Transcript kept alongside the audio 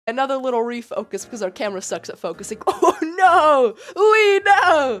Another little refocus because our camera sucks at focusing. Oh no! We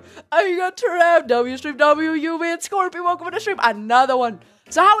know! I got trapped. W stream W, you man, Scorpion, welcome to the stream. Another one.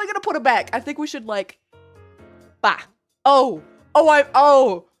 So how are we gonna put it back? I think we should like, bah. Oh,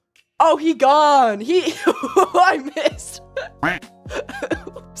 he gone. I missed.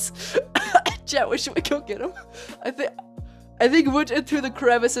 Oops. Chat, where should we go get him? I think he went in through the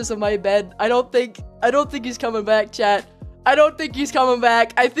crevices of my bed. I don't think he's coming back, chat. I don't think he's coming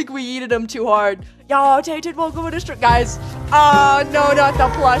back. I think we yeeted him too hard. Yo, Tainted, welcome to the stream, guys. Oh, no, not the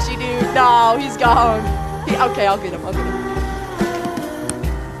plushie, dude. No, he's gone. Okay, I'll get him. I'll get him.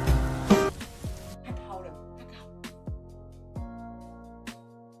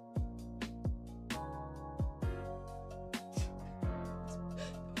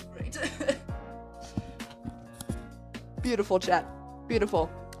 Beautiful, chat. Beautiful.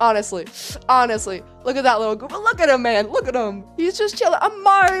 Honestly. Look at that little goof. Look at him, man. Look at him. He's just chilling.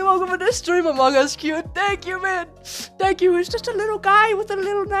 Amari, welcome to the stream Among Us. Cute. Thank you, man. Thank you. He's just a little guy with a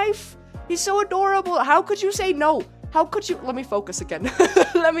little knife. He's so adorable. How could you say no? How could you? Let me focus again.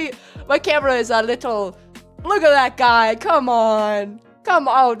 My camera is a little. Look at that guy. Come on.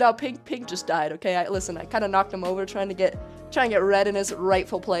 Oh, no. Pink just died. Okay. Listen, I kind of knocked him over trying to get Red in his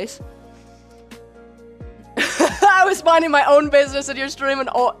rightful place. I was minding my own business and you're streaming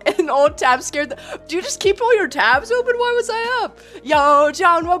an old tab scared. Do you just keep all your tabs open? Why was I up? Yo,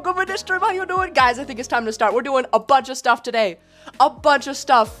 John, welcome to the stream. How you doing? Guys, I think it's time to start. We're doing a bunch of stuff today. A bunch of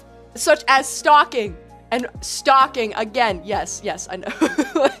stuff. Such as stalking. And stalking again. Yes, I know.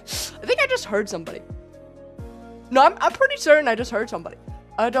 I think I just heard somebody. No, I'm pretty certain I just heard somebody.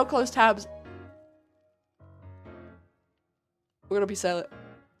 Don't close tabs. We're gonna be silent.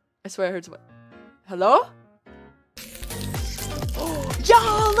 I swear I heard somebody. Hello? Yo,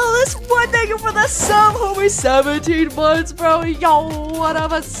 Lewis, thank you for the sub, homie. 17 months, bro. Yo, what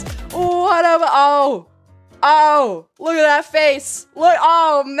up? Oh, look at that face. Look,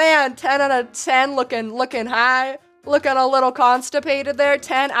 oh man, 10 out of 10. Looking high. Looking a little constipated there.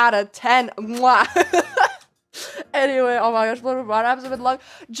 10 out of 10. Mwah. Anyway, oh my gosh, what mod apps have been long.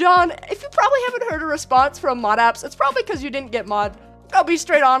 John, if you probably haven't heard a response from mod apps, it's probably because you didn't get mod. I'll be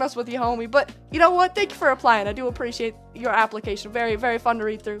straight honest with you, homie, but you know what? Thank you for applying. I do appreciate your application. Very, very fun to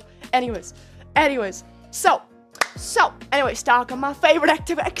read through. Anyways, so, anyway, stalkin, my favorite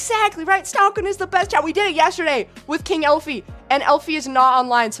activity. Exactly, right? Stalkin is the best. Yeah, we did it yesterday with King Elfie, and Elfie is not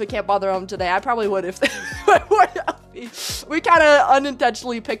online, so we can't bother him today. I probably would if they were Elfie. We kind of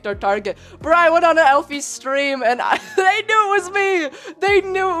unintentionally picked our target. Bro, I went on an Elfie stream, and they knew it was me. They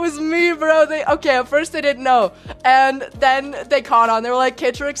knew it was me, bro. Okay, at first they didn't know, and then they caught on. They were like,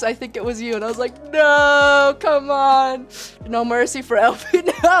 Kittrix, I think it was you. And I was like, no, come on. No mercy for Elfie.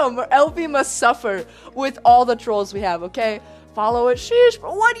 No, Elfie must suffer with all the trolls we have, okay? Follow it. Sheesh,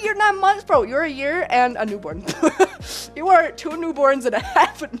 bro. 1 year, 9 months, bro. You're a year and a newborn. You are 2 newborns and a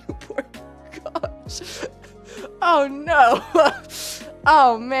half a newborn. Gosh. Oh no.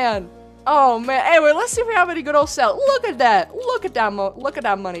 Oh man. Anyway, let's see if we have any good old sell. Look at that. Look at that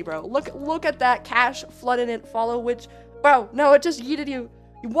money, bro. Look at that cash flooding in. Follow which, bro. No, it just yeeted you.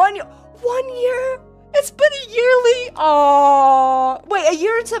 1 year. It's been a yearly. Oh, wait, a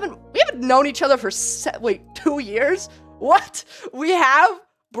year and 7. We haven't known each other for 2 years. What? We have,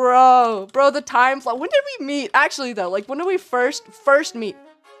 bro. The time flies. When did we meet? Actually, though, like when did we first meet?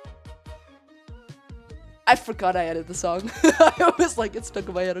 I forgot I added the song. I was like, it's stuck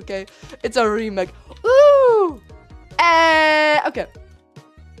in my head, okay? It's a remake. Ooh! Okay.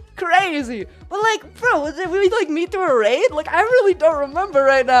 Crazy. But like, bro, did we like meet through a raid? Like, I really don't remember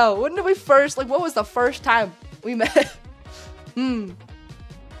right now. When did we first, like, what was the first time we met?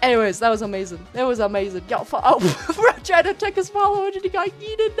 Anyways, that was amazing. It was amazing. Yo, bro, tried to take his follow and he got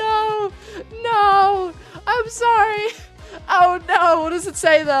yeeted. No. I'm sorry. Oh no, what does it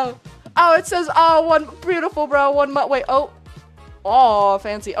say though? Oh, it says, oh, one beautiful, bro. 1 month. Wait, oh,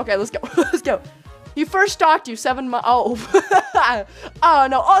 fancy. Okay, let's go. Let's go. He first stalked you 7 months. Oh, oh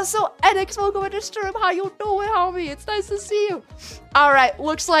no. Also, Enix, welcome to the stream. How you doing, homie? It's nice to see you. All right,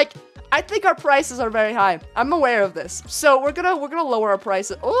 looks like I think our prices are very high. I'm aware of this, so we're gonna lower our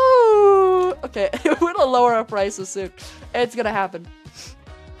prices. Ooh, okay, we're gonna lower our prices soon. It's gonna happen.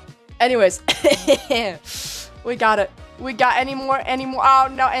 Anyways, we got it. We got any more? Oh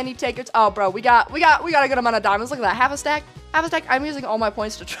no, any takers? Oh bro, we got a good amount of diamonds. Look at that, half a stack. I'm using all my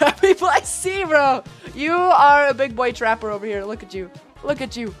points to trap people. I see, bro. You are a big boy trapper over here. Look at you.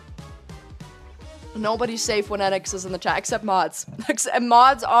 Nobody's safe when NX is in the chat, except mods. And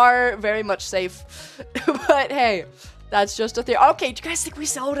mods are very much safe. But hey, that's just a theory. Okay, do you guys think we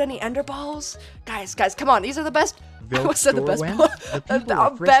sold any ender balls? Guys, come on. These are the best Vilk said the store best when? ball. The people The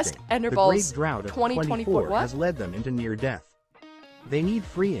are best thrifting. Ender The balls. great drought of 2024. What? has led them into near death. They need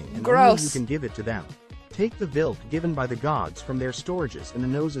freeing, and Gross. only you can give it to them. Take the Vilk given by the gods from their storages in the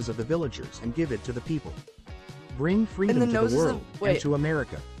noses of the villagers and give it to the people. Bring freedom to the world and to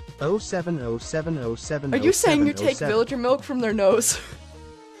America. 070707. Are you saying you take villager milk from their nose?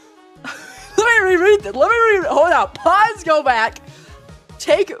 Let me reread that. Let me reread. Hold on. Pause. Go back.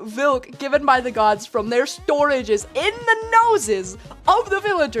 Take Vilk given by the gods from their storages in the noses of the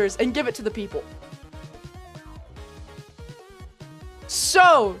villagers and give it to the people.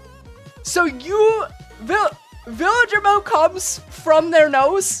 So you villager milk comes from their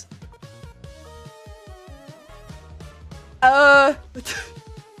nose? I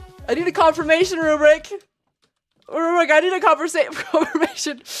need a confirmation, Rubric. Rubric, I need a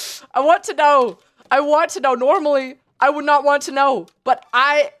confirmation. I want to know. Normally, I would not want to know, but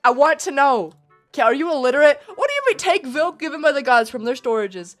I want to know. Okay, are you illiterate? What do you mean take Vilk given by the gods from their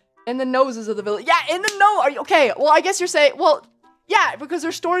storages in the noses of the village? Yeah, in the nose. Are you okay? Well, I guess you're saying, well, yeah, because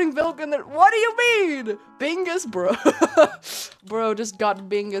they're storing Vilk in their. What do you mean? Bingus, bro. Bro just got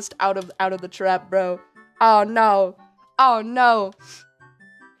Bingused out of the trap, bro. Oh no. Oh no.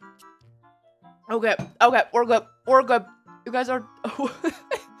 Okay, we're good. You guys are.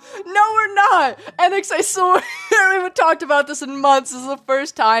 No, we're not! Enix, I swear, we haven't talked about this in months. This is the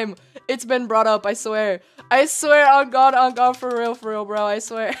first time it's been brought up, I swear. I swear, on God, for real, bro, I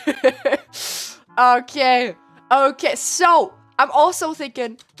swear. Okay, so, I'm also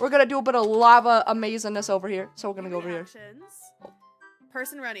thinking we're gonna do a bit of lava amazingness over here. So we're gonna go over here.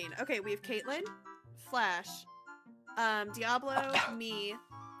 Person running. Okay, we have Caitlyn, Flash, Diablo, me.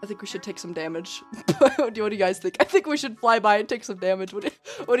 I think we should take some damage. What do you guys think? I think we should fly by and take some damage. What do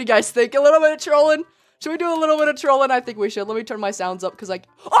you guys think? A little bit of trolling? Should we do a little bit of trolling? I think we should. Let me turn my sounds up because like,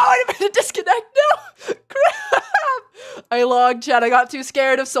 oh, wait a minute, disconnect. No, crap. I logged, chat. I got too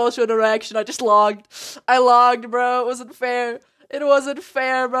scared of social interaction. I just logged. I logged, bro. It wasn't fair. It wasn't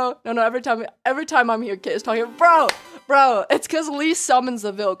fair, bro. No. Every time I'm here, Kit is talking, bro. It's because Lee summons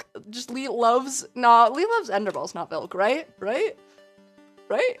the Vilk. Just Lee loves Enderballs, not Vilk, right? Right?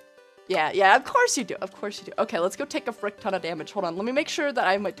 Yeah, of course you do. Okay, let's go take a frick ton of damage. Hold on, let me make sure that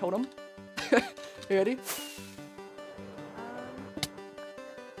I have my totem. You ready?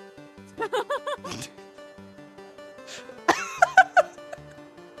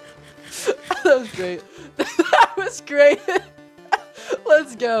 That was great. That was great.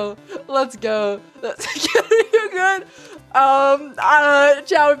 Let's go. You good?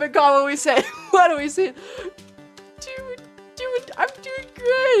 Chat, we've been calling. We say. What do we say? I'm doing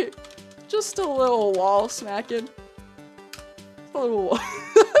great. Just a little wall smacking. A little wall.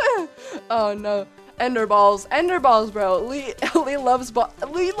 Oh no. Enderballs, bro. Lee loves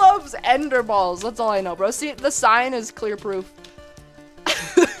Enderballs. That's all I know, bro. See, the sign is clear proof.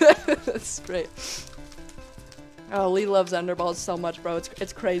 That's great. Oh, Lee loves Enderballs so much, bro.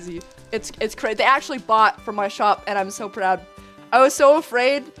 It's crazy. It's crazy. They actually bought from my shop, and I'm so proud. I was so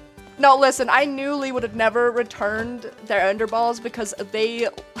afraid. No, listen, I knew Lee would have never returned their Enderballs because they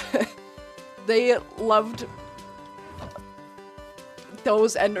loved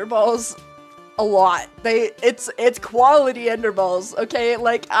those Enderballs a lot. It's quality Enderballs, okay?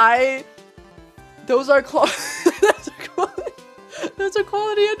 Like those are quality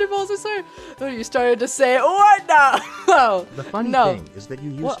Enderballs, I swear. Oh, you started to say, what now? The funny thing is that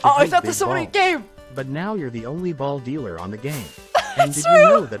you used to I hate thought big this was a balls, game. but now you're the only ball dealer on the game. And did you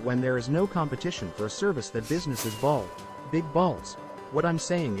know that when there is no competition for a service that businesses big balls? What I'm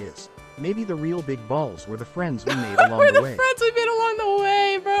saying is, maybe the real big balls were the friends we made along the way. Friends we made along the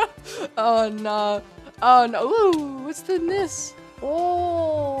way, bro. Oh no. Ooh, what's in this?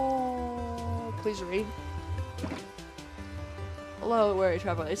 Oh, please read. Hello, weary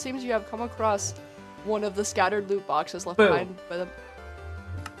traveler. It seems you have come across one of the scattered loot boxes left behind by them.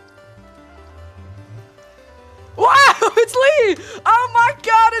 Wow, it's Lee! Oh my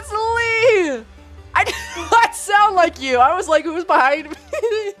god, it's Lee! I did not sound like you. I was like, who's behind me?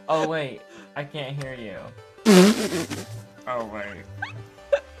 Oh wait, I can't hear you. Oh wait.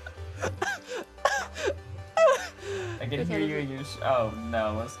 I can hear you. Oh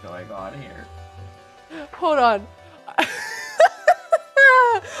no, what's going on here? Hold on.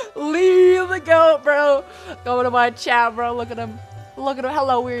 Lee the goat, bro. Go to my chat, bro. Look at him.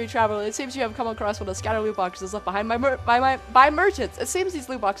 Hello, weary traveler. It seems you have come across one of the scattered loot boxes left behind by merchants. It seems these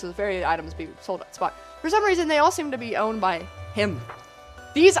loot boxes vary items being sold at spot. For some reason, they all seem to be owned by him.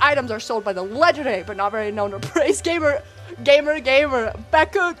 These items are sold by the legendary but not very known to praise gamer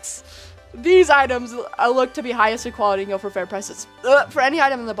Beckhooks. These items look to be highest in quality and go for fair prices. For any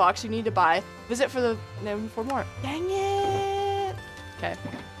item in the box you need to buy, visit for more. Dang it! Okay.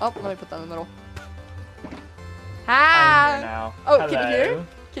 Oh, let me put that in the middle. Hi! I'm here now. Oh, Hello. can you hear?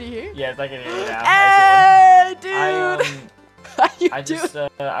 Can you hear? Yes, I can hear you now. Hey, dude! How you I doing? just,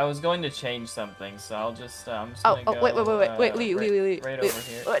 I was going to change something, so I'm just gonna go. Wait, Lee. Right over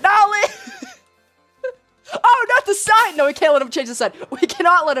here. No, Lee! Oh, not the sign! No, we can't let him change the sign. We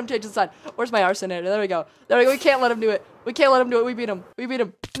cannot let him change the sign. Where's my arsonator? There we go. There we go. We can't let him do it. We can't let him do it. We beat him. We beat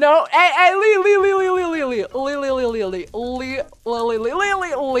him. No. Hey, Lee.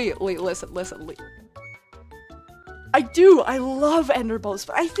 Listen, Lee. I love ender balls,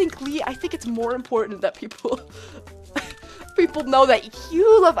 but I think it's more important that people know that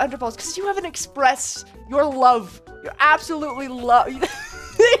you love ender balls because you haven't expressed your love. Your absolutely love.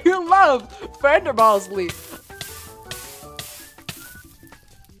 Your love for ender balls, Lee.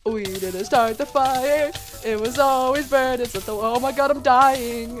 We didn't start the fire. It was always burning. So oh my god, I'm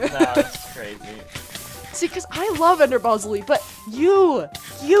dying. That's crazy. See, because I love ender balls, Lee, but you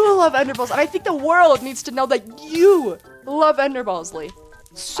love ender balls, and I think the world needs to know that you love ender balls, Lee.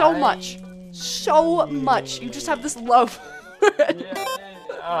 So much. You just have this love.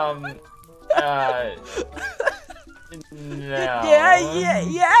 No.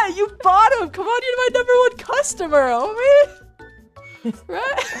 Yeah, you bought him. Come on, you're my #1 customer, homie.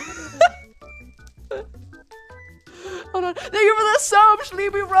 Right? Hold on. Thank you for the sub,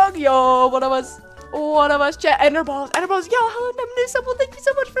 Sleepy Rug. Yo, one of us, chat. Ender balls. Yo, hello, new sub. Well, thank you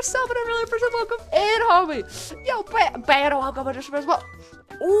so much for subbing. I really appreciate it. Welcome in, homie. Yo, bad welcome as well.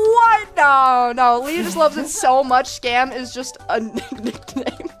 What? No. Lee just loves it so much. Scam is just a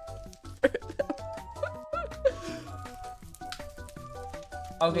nickname.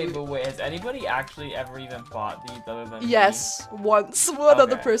 Okay, but wait, has anybody actually ever even bought these other than Yes, once. One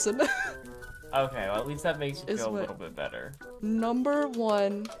other person. Okay, well at least that makes you feel a little bit better.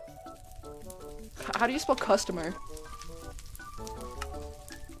 #1. How do you spell customer?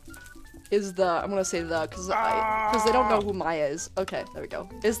 Is the, I'm gonna say the, because they don't know who Maya is. Okay, there we go.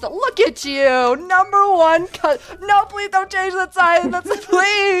 Is the, look at you! #1 no, please don't change that sign! That's,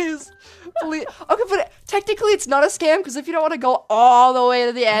 please! Please. Okay, but technically it's not a scam, because if you don't want to go all the way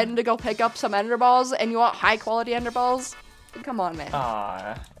to the end to go pick up some ender balls, and you want high quality ender balls, come on, man.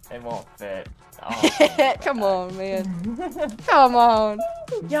 It won't fit. Come on, man. Come on.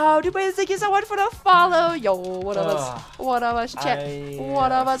 Yo, dude, thank you so much for the follow. Yo, one of us, chat.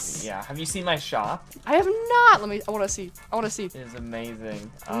 One of us. Yeah, have you seen my shop? I have not. I want to see. It is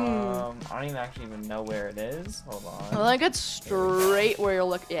amazing. I don't even know where it is. Hold on. I think it's straight where you're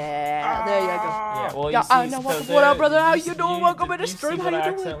looking. Yeah, there you go. Yeah, well, you see, what up, brother? How you doing? Welcome to the stream. How you doing? I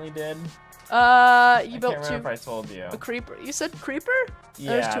accidentally did. You built I can't remember if I told you. A creeper? You said creeper?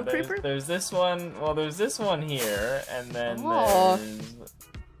 Yeah, there's two creeper? There's this one. Well, there's this one here, and then there's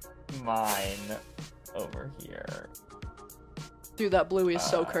mine over here. Dude, that bluey is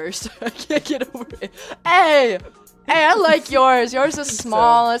so cursed. I can't get over it. Hey, I like yours. Yours is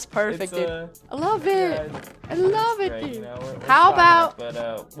small. It's perfect, dude. I love it. I love it, dude. You know, we're how about? But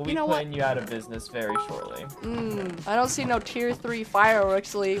we'll be putting you out of business very shortly. I don't see no tier 3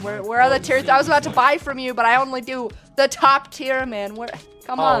 fireworks, Lee. Where are the tier? I was about to buy from you, but I only do the top tier, man. Where?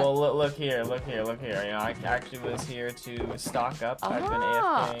 Come on. Oh, well, look here. You know, I actually was here to stock up. I've been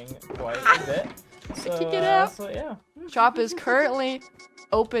AFKing quite a bit. So, kick it out. So yeah. Shop is currently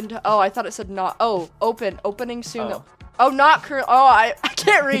open to. Oh, I thought it said not. Oh, opening soon. Oh, not current. Oh, I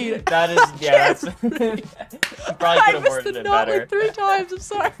can't read. That is, yeah. That's, you probably could have worded it better. Like 3 times. I'm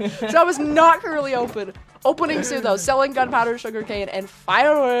sorry. Shop is not currently open. Opening soon though. Selling gunpowder, sugarcane, and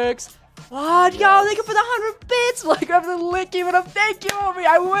fireworks. What? Yo, thank you for the 100 bits. Like, I have the link even up. Thank you, homie.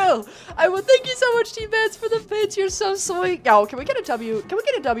 I will. Thank you so much, Team Bands, for the bits. You're so sweet. Yo, can we get a W? Can we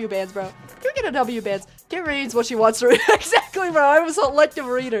get a W, Bands, bro? Can we get a W, Bands? Get reads what she wants to read. Exactly, bro. I'm a selective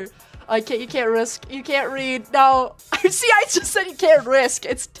reader. You can't risk. You can't read. No. See, I just said you can't risk.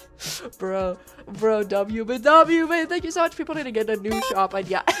 It's, bro, W, man. Thank you so much. People need to get a new shop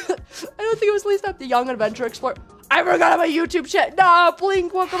idea. I don't think it was least up the Young Adventure Explorer. I forgot about YouTube chat. Nah,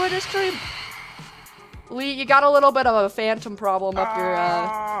 Blink, welcome to the stream. Lee, you got a little bit of a phantom problem up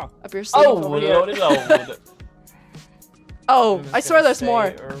your sleeve over here. Oh, I swear there's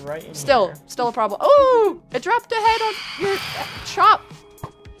more. Still a problem. Oh, it dropped a head on your shop.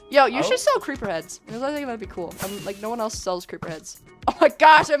 Yo, you should sell creeper heads. I think that'd be cool. Like, no one else sells creeper heads. Oh my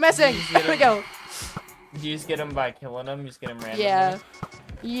gosh, I'm missing. There we go. Do you just get them by killing them? You just get them randomly? Yeah,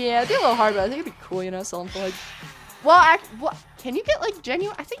 it'd be a little hard, but I think it'd be cool, you know, sell them for like. Well, Can you get like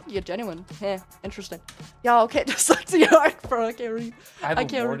genuine? I think you get genuine. Yeah, interesting. Yo, okay, dyslexia, bro. I can't read. I have a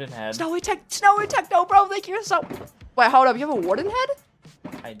warden head. Snowy tech, no, bro. Thank you so. Wait, hold up. You have a warden head?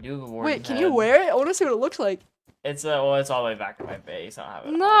 I do have a warden Wait, can head. you wear it? I want to see what it looks like. It's well, it's all the way back in my base. I don't have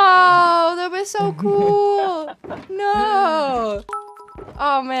it. No, that'd be so cool. No.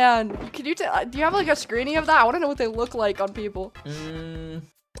 Oh man, can you? Do you have like a screening of that? I want to know what they look like on people.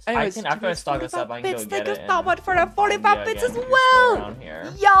 Anyways, I can after I stock this up, I can go get it. Stop one for the 45 bits as Store well. around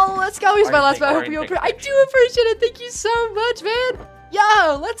here. Yo, let's go. Here's my Already last take- one. I hope already you take appreciate. I do pictures. appreciate it. Thank you so much, man.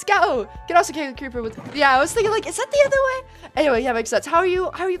 Yo, let's go. Can also kill the creeper with. Yeah, I was thinking like, is that the other way? Anyway, yeah, makes sense. How are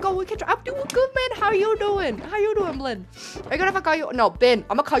you? How are you going, Kittrix? I'm doing good, man. How you doing? How you doing, Blin? Are you gonna if I call you? No, Ben.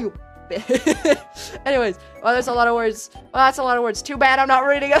 I'm gonna call you. Ben. Anyways, well, there's a lot of words. Well, that's a lot of words. Too bad I'm not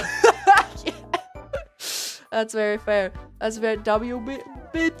reading them. Yeah. That's very fair. That's very W bits.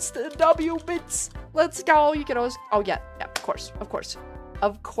 Let's go. You can always. Oh yeah, of course,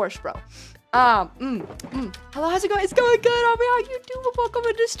 bro. Hello, how's it going? It's going good. I'll be on YouTube. Welcome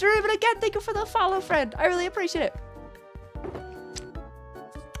to the stream, and again, thank you for the follow, friend. I really appreciate it.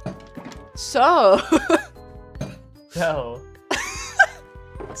 So, So.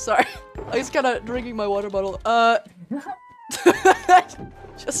 sorry, I was kind of drinking my water bottle.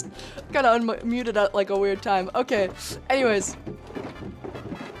 Just kind of unmuted at like a weird time. Okay. Anyways.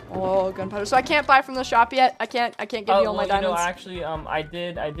 Oh, gunpowder. So I can't buy from the shop yet. I can't give you all my diamonds. You know, actually, I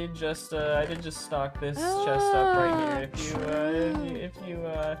did just stock this chest up right here.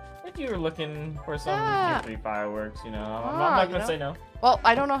 If you were looking for some tier 3 fireworks, you know, I'm not gonna say no. Well,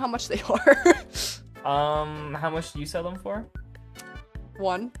 I don't know how much they are. How much do you sell them for?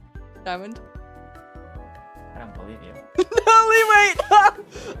 1 diamond. I don't believe you. No, wait.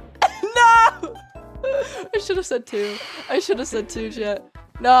 No. I should have said 2. I should have said 2, chat.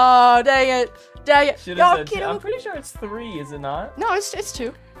 No, dang it. Should have said 2. I'm pretty sure it's 3, is it not? No, it's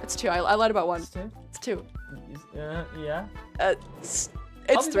 2. It's 2. I lied about 1. It's 2. It's 2. Yeah.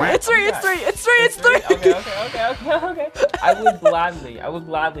 It's 3. It's 3. It's 3. Okay. I would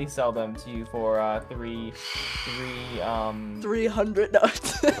gladly sell them to you for 300. No.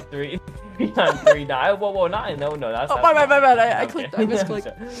 3 whoa, no, that's my bad. I clicked. I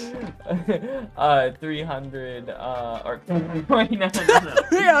misclicked. 300 or no.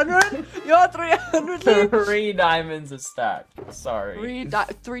 300? You're 300. 3 diamonds a stack. Sorry.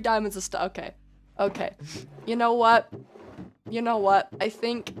 3 diamonds a stack. Okay. You know what? I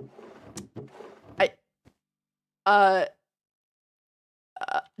think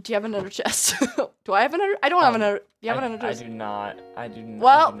do you have another chest? Do I have another? I don't have another. Do you have another chest? I do not.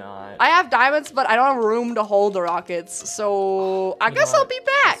 Well, I have diamonds, but I don't have room to hold the rockets, so I guess I'll be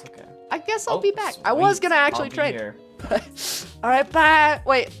back. Okay. I guess I'll be back. I was gonna actually trade. All right, bye.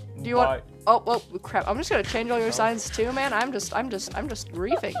 Wait, do you want? Oh, well, crap. I'm just gonna change all your signs too, man. I'm just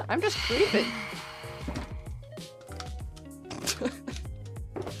griefing. I'm just griefing.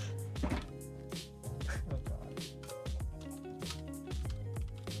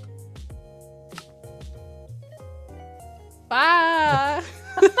 Bye.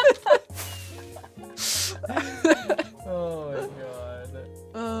 Oh my god.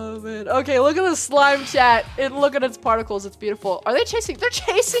 Oh man. Okay, look at the slime chat. Look at its particles. It's beautiful. Are they chasing? They're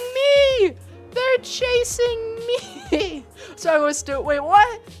chasing me. They're chasing me. So I was doing. Wait,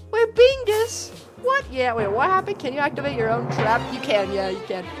 what? Wait, Bingus. What? Yeah. Wait, what happened? Can you activate your own trap? You can. Yeah, you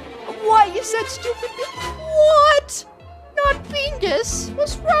can. What? You said stupid. What? Not Bingus.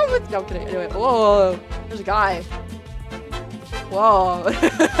 What's wrong with? No, kidding. Anyway. Whoa. There's a guy. Whoa.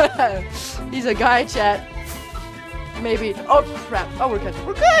 He's a guy, chat. Maybe. Oh, crap. Oh, we're good.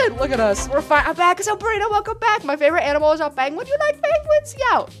 We're good. Look at us. We're fine. I'm back. Sabrina, welcome back. My favorite animal is a penguin. You like penguins?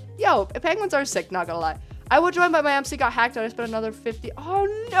 Yo, penguins are sick, not gonna lie. I would join, but my MC got hacked and I spent another 50. Oh,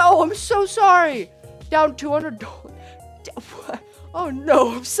 no. I'm so sorry. Down $200. Oh,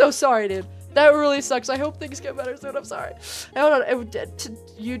 no. I'm so sorry, dude. That really sucks. I hope things get better soon. I'm sorry. Hold on.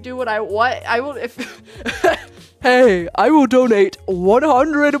 You do what I want. I will if. Hey, I will donate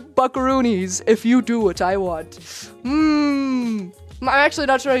 100 buckaroonies if you do what I want. I'm actually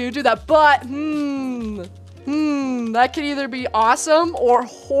not sure how you do that, but that can either be awesome or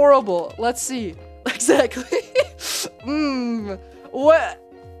horrible. Let's see. Exactly. What?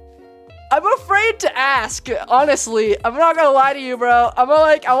 I'm afraid to ask, honestly. I'm not gonna lie to you, bro. I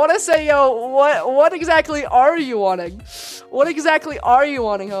want to say, yo, what exactly are you wanting? What exactly are you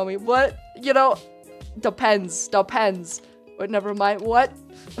wanting, homie? What, you know, depends. Wait, never mind. What?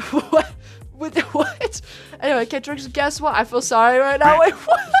 What? With what? Anyway, Kittrix, guess what? I feel sorry right now. Wait,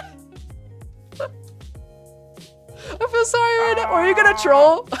 what? I feel so sorry right now. Were you gonna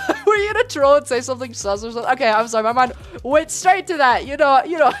troll? Were you gonna troll and say something sus or something? Okay, I'm sorry. My mind went straight to that. You know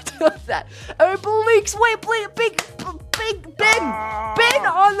that. Bleaks, wait, big Ben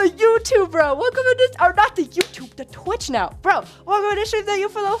on the YouTube, bro. Welcome to this, or not the YouTube, the Twitch now, bro. Welcome to stream. Thank you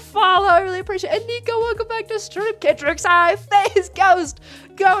for the follow. I really appreciate it. And Nico, welcome back to stream. Kittrix, hi, face, ghost,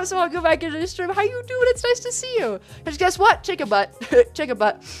 welcome back into the stream. How you doing? It's nice to see you. Because guess what? Chicken butt, chicken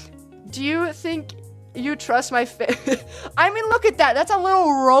butt. Do you think you trust my face? I mean, look at that. That's a little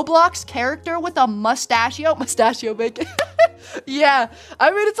Roblox character with a mustachio bacon. Yeah,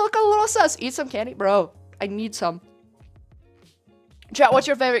 I mean, it's like a little sus. Eat some candy, bro. I need some. Chat, what's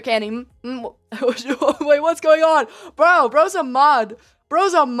your favorite candy? Wait, what's going on? Bro's a mod.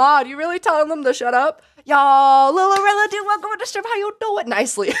 You really telling them to shut up? Y'all, Lillarella, dude, welcome to the stream. How you doing?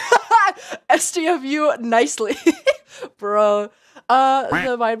 Nicely. STFU, nicely. Bro.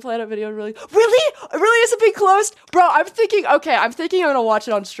 The Mind Planet video really is it being closed? Bro, I'm thinking I'm gonna watch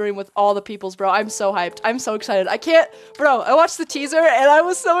it on stream with all the peoples, bro. I'm so hyped. I'm so excited. I watched the teaser and I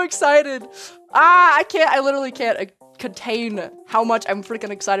was so excited. I literally can't contain how much I'm freaking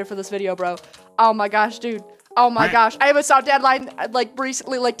excited for this video, bro. Oh my gosh, dude. Oh my gosh. I even saw deadline like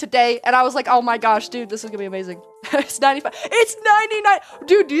recently, like today, and I was like, oh my gosh, dude, this is gonna be amazing. It's 95. It's 99.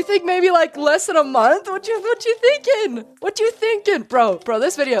 Dude, do you think maybe like less than a month? What you thinking? Bro,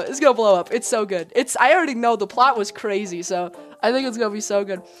 this video is gonna blow up. It's so good. I already know the plot was crazy, so I think it's gonna be so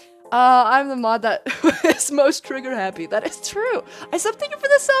good. I'm the mod that is most trigger happy. That is true. I stopped thinking for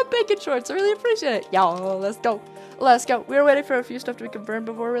the sub bacon shorts. I really appreciate it. Yo, let's go. We're waiting for a few stuff to be confirmed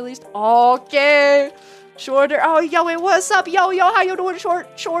before released. Okay. Shorter. Oh, yo, wait, what's up? Yo, how you doing?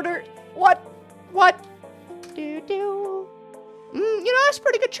 Shorter. What? You know, that's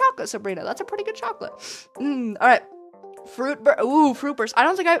pretty good chocolate, Sabrina. That's a pretty good chocolate. All right. Fruit burst. I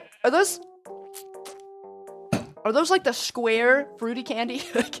don't think are those like the square fruity candy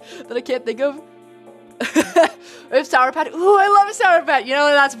that I can't think of? It's Sour Patch. Ooh, I love Sour Patch. You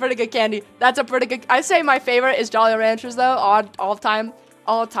know, that's a pretty good candy. I say my favorite is Jolly Ranchers though. All time,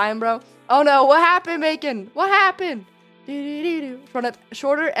 bro. Oh no, what happened, Bacon? What happened?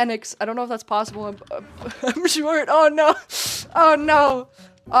 Shorter Enix. I don't know if that's possible. I'm short. Oh no.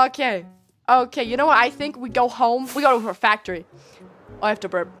 Okay. You know what? I think we go home. We go to a factory. I have to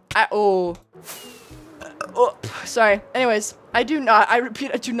burp. Sorry. Anyways, I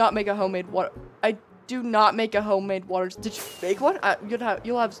repeat, I do not make a homemade water. I do not make a homemade water. Did you make one?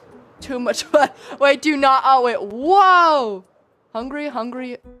 You'll have too much fun. Wait, do not. Oh, wait. Whoa. Hungry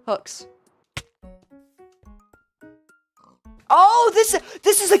hooks. Oh, this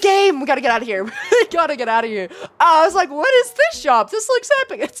is a game. We gotta get out of here. I was like, what is this shop? This looks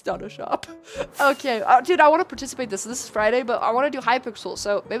epic. It's not a shop. Okay, dude, I want to participate this. This is Friday, but I want to do hypixel.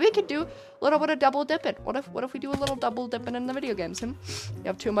 So maybe we could do a little bit of double dipping. What if we do a little double dipping in the video games? You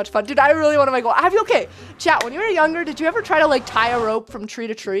have too much fun, dude. I really want to make. Okay, chat. When you were younger, did you ever try to like tie a rope from tree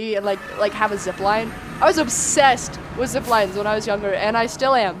to tree and like have a zip line? I was obsessed with zip lines when I was younger, and I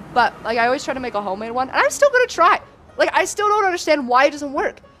still am. But like, I always try to make a homemade one, and I'm still gonna try. Like, I still don't understand why it doesn't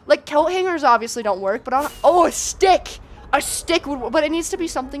work. Like, coat hangers obviously don't work, but a stick. A stick would, but it needs to be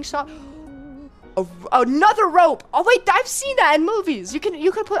something soft. Another rope. Oh wait, I've seen that in movies. You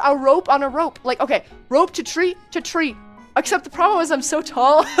can put a rope on a rope. Like, okay, rope to tree to tree. Except the problem is I'm so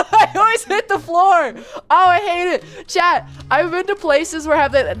tall. I always hit the floor. Oh, I hate it. Chat, I've been to places where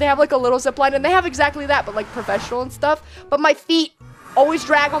they have like a little zip line, and they have exactly that, but like professional and stuff. But my feet always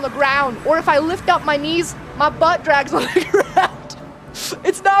drag on the ground, or if I lift up my knees, my butt drags on the ground.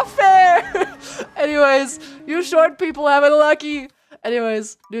 It's not fair. Anyways, you short people have it lucky.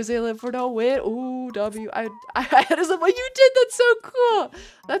 Anyways, New Zealand for no win. Ooh, W. I had a what you did. That's so cool.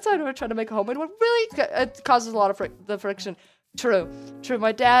 That's how I'm trying to make a homemade one. Really, it causes a lot of the friction. True.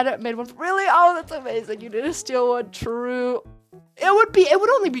 My dad made one. Really? Oh, that's amazing. You did a steel one. True. It would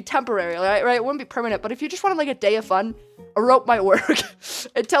only be temporary, right? It wouldn't be permanent. But if you just wanted like a day of fun, a rope might work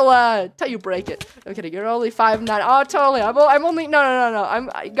until you break it. I'm kidding. You're only 5'9". Oh, totally. I'm only no.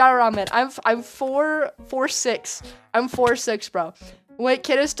 I got it wrong, man. I'm 4'6". I'm 4'6", bro. Wait,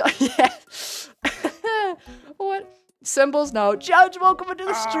 kid is yeah. What? Symbols? No. Judge, welcome into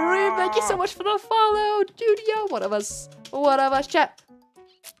the stream. Thank you so much for the follow, dude. Yo, one of us, chat.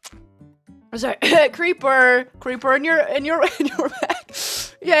 Sorry, creeper in your back.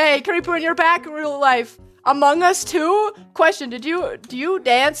 Yay, creeper in your back, real life. Among Us 2? Question, do you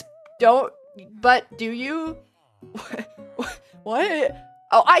dance? Do you? What?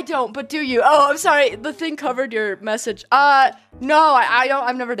 Oh, I don't, but do you? Oh, I'm sorry, the thing covered your message. No, I don't,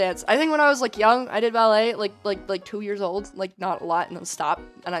 I've never danced. I think when I was like young, I did ballet, like 2 years old, like not a lot, and then stopped,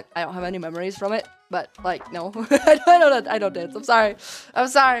 and I don't have any memories from it. but like no, I don't dance. I'm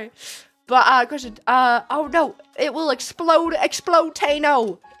sorry. But question. Oh no, it will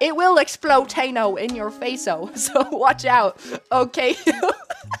explode-tano. It will explode-tano in your face-o. So watch out. Okay.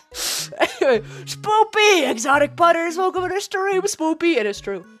 Anyway, spoopy exotic butters. Welcome to the stream, spoopy. It is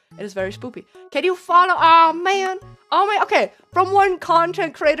true. It is very spoopy. Can you follow? Oh man. Okay, from one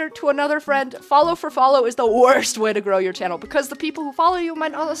content creator to another friend, follow for follow is the worst way to grow your channel because the people who follow you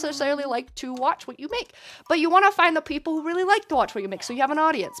might not necessarily like to watch what you make, but you want to find the people who really like to watch what you make so you have an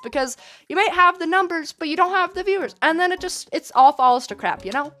audience because you might have the numbers, but you don't have the viewers, and then it's all falls to crap,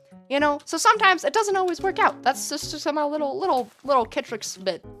 you know? So sometimes it doesn't always work out. That's just somehow little Kittrix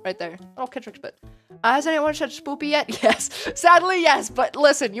bit right there. Little Kittrix bit. Has anyone said spoopy yet? Yes. Sadly, yes. But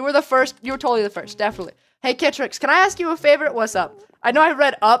listen, you were the first. You were totally the first. Definitely. Hey, Kittrix, can I ask you a favor? What's up? I know I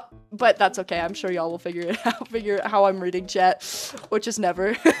read up, but that's okay. I'm sure y'all will figure it out. Figure how I'm reading chat, which is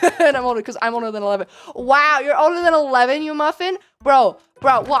never. And I'm older because I'm older than 11. Wow, you're older than 11, you muffin? Bro.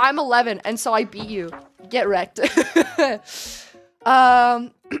 Well, I'm 11, and so I beat you. Get wrecked.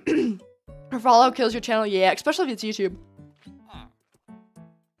 Her follow kills your channel, yeah, especially if it's YouTube.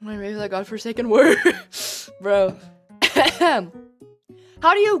 Maybe that godforsaken word. Bro.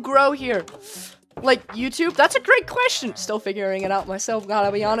 How do you grow here? Like, YouTube? That's a great question. Still figuring it out myself,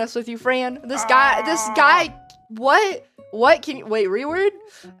 gotta be honest with you, friend. This guy, what? What? Can you, wait, reword?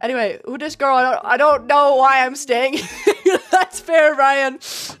 Anyway, who this girl? I don't know why I'm staying. That's fair, Ryan.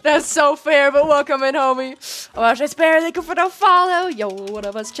 That's so fair, but welcome in, homie. Oh, it's fair. Thank you for the follow. Yo, one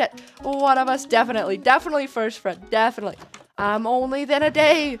of us, chat. One of us, definitely first friend. Definitely. I'm only then a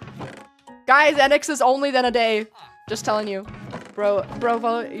day. Guys, NX is only then a day. Just telling you. Bro,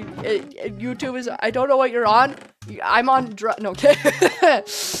 follow. YouTube is, I don't know what you're on. I'm on no, okay.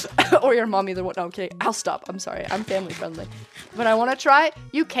 Or your mom, either one. No, okay. I'll stop. I'm sorry. I'm family friendly. But I want to try.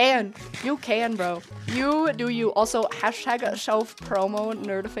 You can, bro. You do you. Also, hashtag self promo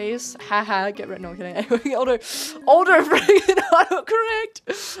nerdface. Haha. Get rid. No, kidding. older freaking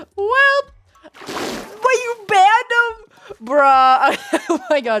autocorrect. Well, what, you banned him, bruh. Oh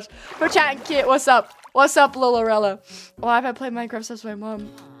my gosh. For chatting, Kit. What's up? What's up, Lilorella? Oh, I've played Minecraft since my mom.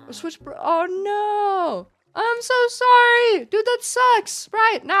 Switch, bro. Oh no. I'm so sorry. Dude, that sucks.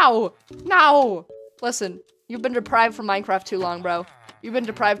 Right, now. Listen, you've been deprived from Minecraft too long, bro. You've been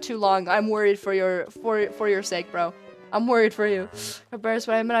deprived too long. I'm worried for your sake, bro. I'm worried for you. Embarrassed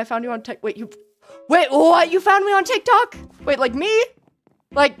by him, and I found you on Wait, what? You found me on TikTok? Wait, like me?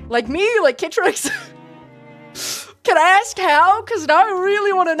 Like me? Like Kittrix? Can I ask how? Because now I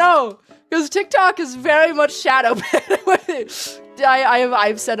really want to know. Because TikTok is very much shadow banned.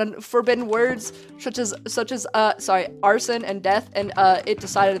 I've said forbidden words such as arson and death, and it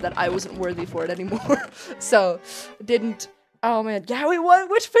decided that I wasn't worthy for it anymore. So didn't. Oh man, yeah. Wait, what?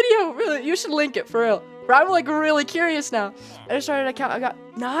 Which video? Really, you should link it for real. Bro, I'm like really curious now. I just started an account. I got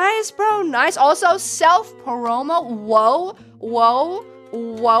nice, bro. Nice. Also self promo. Whoa,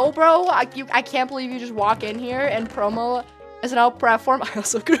 bro. I can't believe you just walk in here and promo as an out platform. I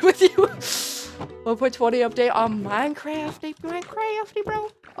also agree with you. 1.20 update on Minecraft, bro.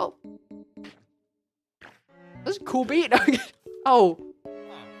 Oh. This is a cool beat.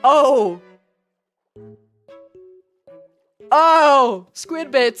 Oh, squid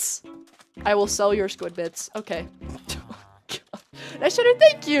bits. I will sell your squid bits. Okay. I shouldn't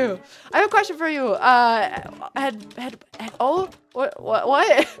thank you. I have a question for you. What?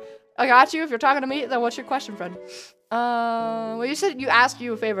 I got you. If you're talking to me, then what's your question, friend? Well, you said you asked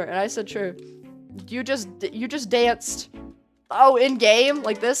you a favor, and I said sure. You just danced. Oh, in game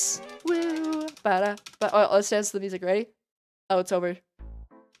like this. Woo, oh, let's dance to the music. Ready? Oh, it's over.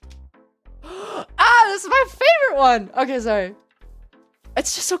 This is my favorite one. Okay, sorry.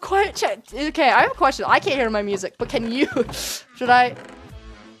 It's just so quiet. Okay, I have a question. I can't hear my music, but can you? Should I?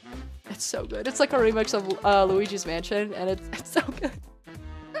 It's so good. It's like a remix of Luigi's Mansion, and it's so good.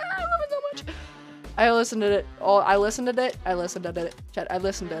 I love it so much. I listened to it. I listened to it. Chat, I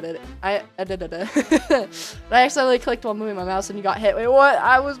listened to it. I did it. I accidentally clicked while moving my mouse and you got hit. Wait, what?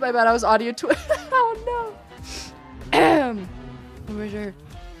 My bad. I was audio to it. Oh no. Where's your?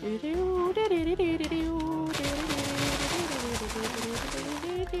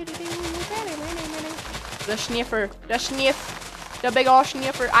 The sniffer. The sniff. The big ol'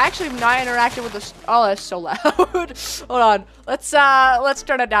 sniffer. I actually have not interacted with this. Oh, that's so loud. Hold on. Let's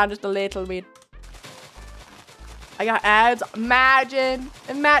turn it down just a little bit. I got ads. Imagine.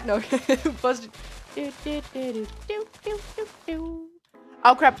 No. Busted.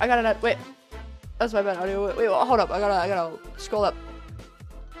 Oh crap! I got an ad. Wait. That's my bad audio. Wait, hold up. I gotta scroll up.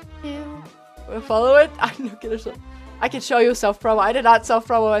 Follow it. I know. Get yourself. I can show you self-promo. I did not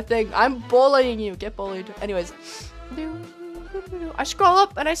self-promo my thing. I'm bullying you. Get bullied. Anyways. I scroll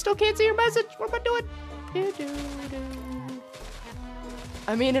up and I still can't see your message. What am I doing?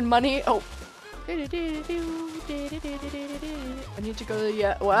 I mean, in money. Oh. I need to go to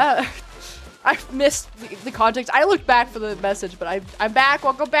the, what? I missed the context. I looked back for the message, but I'm back.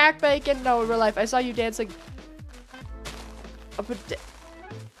 Welcome back, Bacon. No, in real life. I saw you dancing.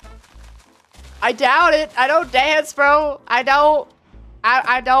 I doubt it. I don't dance, bro. I don't.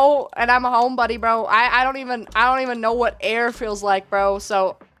 I don't, and I'm a homebody, bro. I don't even know what air feels like, bro.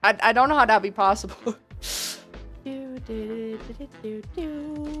 So I don't know how that'd be possible. Do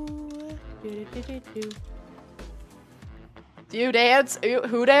you dance?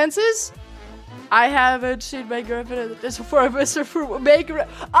 Who dances? I haven't seen my girlfriend this before, Mr. Maker.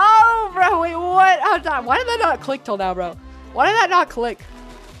 Oh, bro, wait, what? Why did that not click till now, bro? Why did that not click?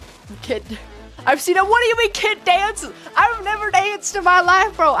 Kid. I've seen it. What do you mean kid dances? I've never danced in my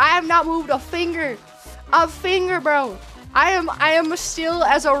life, bro. I have not moved a finger. A finger, bro. I am still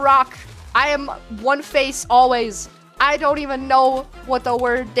as a rock. I am one face always. I don't even know what the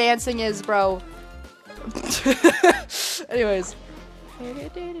word dancing is, bro. Anyways. I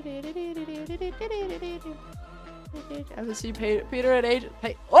haven't seen Peter and Agent.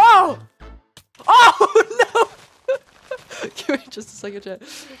 Hey. Oh! Oh, no! Give me just a second, chat.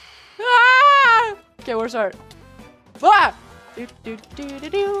 Ah! Okay, where's our? Ah! No,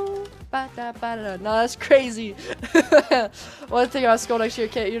 that's crazy. One thing about school next year,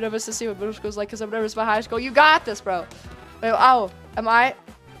 Kate, you're nervous to see what middle school's like because I'm nervous about high school. You got this, bro. Wait, oh, am I?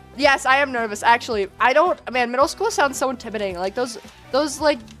 Yes, I am nervous. Actually, I don't. Man, middle school sounds so intimidating. Like those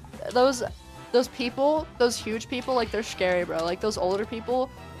people, those huge people, like they're scary, bro. Like those older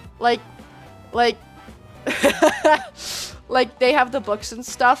people, like. Like, they have the books and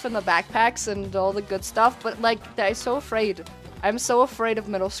stuff and the backpacks and all the good stuff, but, like, I'm so afraid. I'm so afraid of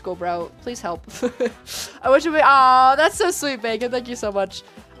middle school, bro. Please help. I wish it would be- Aw, that's so sweet, Bacon. Thank you so much.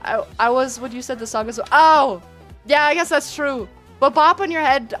 I was- when you said the song as well- Oh! Yeah, I guess that's true. But bop on your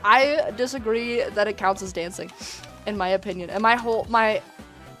head, I disagree that it counts as dancing. In my opinion. And my whole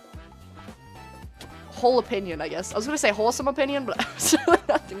opinion, I guess. I was gonna say wholesome opinion, but there's really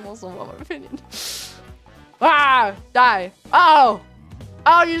nothing wholesome about my opinion. Ah! Die. Oh!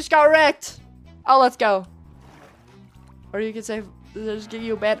 Oh, you just got wrecked. Oh, let's go. Or you could say, just give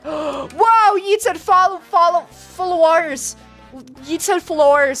you a bad. Whoa! You said floors. You said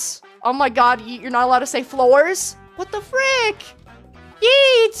floors. Oh my god, you're not allowed to say floors? What the frick?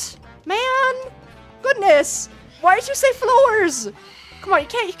 Yeet! Man! Goodness! Why did you say floors? Come on, you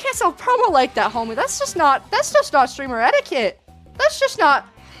can't sell promo like that, homie. That's just not streamer etiquette. That's just not.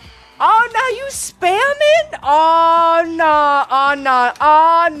 Oh, now you spamming? Oh, no. Oh, no.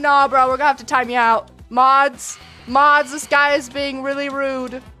 Oh, no, bro. We're gonna have to time you out. Mods, this guy is being really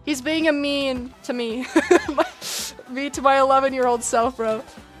rude. He's being a mean to me. Me to my 11-year-old self, bro.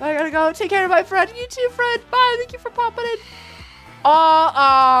 I gotta go. Take care of my friend. You too, friend. Bye. Thank you for popping in.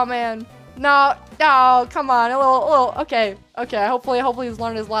 Oh, man. No, come on. A little, okay. Hopefully he's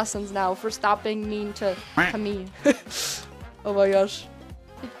learned his lessons now for stop being mean to me. Oh, my gosh.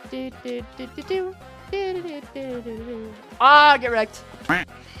 Ah, get wrecked.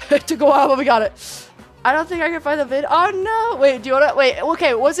 It took a while, but we got it. I don't think I can find the vid. Oh no! Wait, do you wanna wait?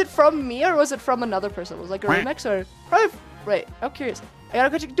 Okay, was it from me or was it from another person? Was it like a remix or probably? Wait, I'm curious. I gotta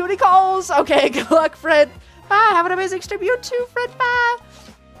go check duty calls. Okay, good luck, friend. Bye. Have an amazing stream. You too, friend. Bye.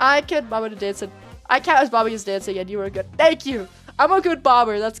 I can Bobby to dancing. I count as Bobby is dancing, and you were good. Thank you. I'm a good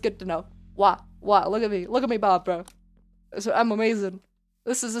bobber. That's good to know. Wow. Look at me, Bob, bro. So I'm amazing.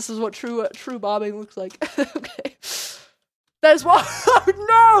 This is what true bobbing looks like. Okay. That is what.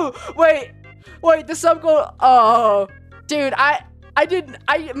 Oh no! Wait, the sub goal. Oh, dude, I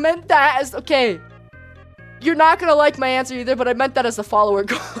meant that as okay. You're not gonna like my answer either, but I meant that as the follower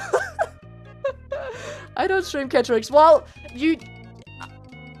goal. I don't stream Kittrix. Well,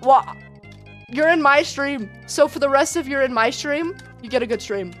 you're in my stream, so for the rest of you're in my stream, you get a good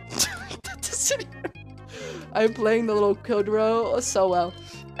stream. I'm playing the little code row so well.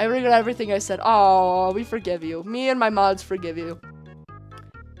 I regret everything I said. Oh, we forgive you. Me and my mods forgive you.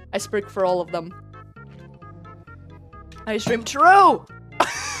 I speak for all of them. I stream true!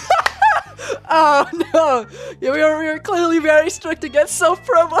 Oh no! Yeah, we are clearly very strict against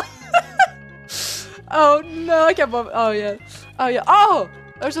self-promo. Oh no, I can't bump. Oh yeah. Oh!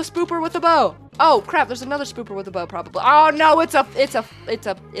 There's a spooper with a bow. Oh crap, there's another spooper with a bow probably. Oh no, it's a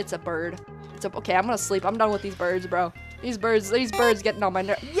bird. Okay, I'm gonna sleep. I'm done with these birds, bro. These birds getting on my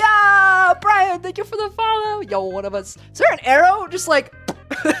nerves. Yeah, Brian, thank you for the follow. Yo, one of us. Is there an arrow? Just like,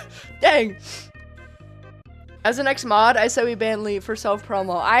 dang. As the next mod, I say we ban Lee for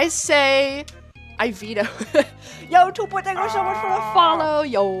self-promo. I say I veto. Yo, 2.0, thank you so much for the follow.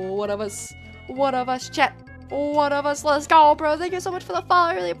 Yo, one of us, chat. One of us, let's go, bro. Thank you so much for the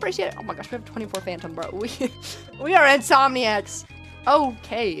follow. I really appreciate it. Oh my gosh, we have 24 Phantom, bro. We are insomniacs.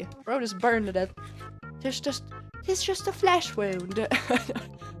 Okay, bro, just burned to death. It's just a flesh wound. I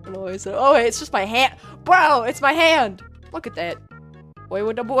don't know what I said. Oh, wait, it's just my hand. Bro, it's my hand. Look at that. Boy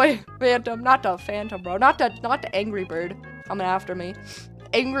with the boy. Phantom, not the Phantom, bro. Not the angry bird coming after me.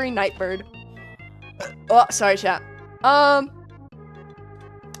 Angry night bird. Oh, sorry, chat. Bro.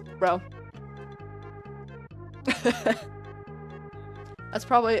 That's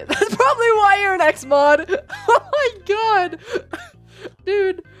probably why you're an X mod. Oh my god.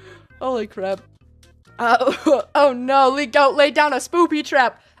 Dude. Holy crap. Oh no, Lee Goat laid down a spoopy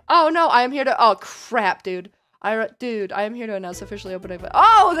trap. Oh no, I am here to oh crap, dude. I am here to announce officially opening.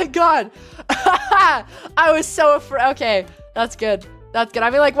 Oh thank god. I was so afraid. Okay, that's good. That's good. I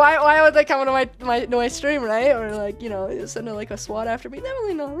mean, like, why would they come into my stream, right? Or like, you know, send like a SWAT after me?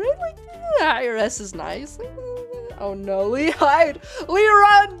 Definitely not, right? Like, IRS is nice. Oh no, Lee, hide! Lee,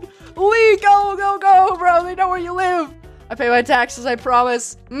 run! Lee, go, bro! They know where you live. I pay my taxes, I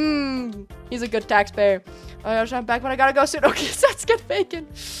promise. He's a good taxpayer. Oh my gosh, I'm back, but I gotta go soon. Okay, so let's get bacon.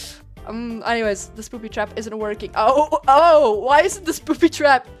 Anyways, the spoopy trap isn't working. Oh, why isn't the spoopy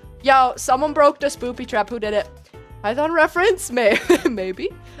trap? Yo, someone broke the spoopy trap. Who did it? Python reference? Maybe.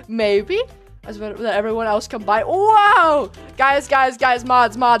 As everyone else come by. Whoa! Guys,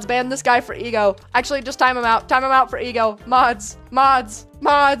 mods, ban this guy for ego. Actually, just time him out for ego. Mods.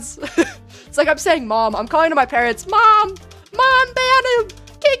 It's like I'm saying mom. I'm calling to my parents. Mom, ban him.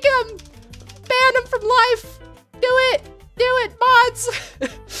 Kick him. Ban him from life. Do it, mods.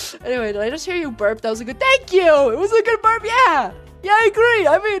 Anyway, did I just hear you burp? That was a good, thank you. It was a good burp, yeah. Yeah, I agree.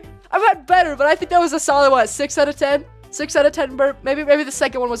 I mean, I've had better, but I think that was a solid, what, 6 out of 10? 6 out of 10 burp. Maybe the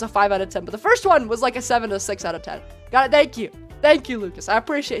second one was a 5 out of 10, but the first one was like a 7 to 6 out of 10. Got it. Thank you. Thank you, Lucas. I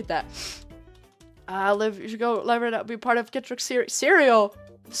appreciate that. You should go lever it up, be part of Kittrix Cereal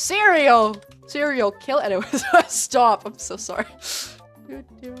kill. Anyways, stop. I'm so sorry.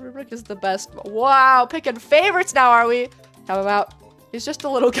 Dude, Rick is the best. Wow, picking favorites now, are we? Have him out. He's just a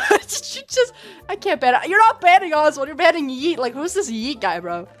little guy. I can't ban it. You're not banning Oswald. You're banning Yeet. Like, who's this Yeet guy,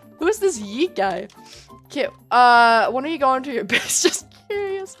 bro? Who is this Yeet guy? Okay, when are you going to your base? Just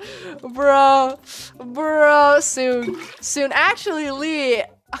curious. Bro, soon. Actually, Lee,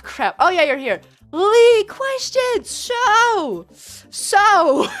 oh crap. Oh yeah, you're here. Lee, question. So,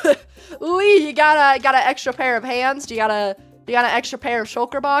 Lee, you got an extra pair of hands? Do you got an extra pair of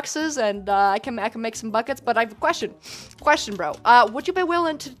shulker boxes? And I can make some buckets, but I have a question. Bro. Would you be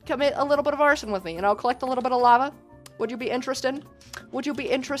willing to commit a little bit of arson with me? And I'll collect a little bit of lava? Would you be interested? Would you be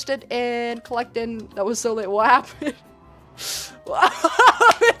interested in collecting? That was so late. What happened?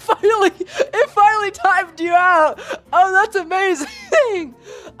 it finally timed you out. Oh, that's amazing.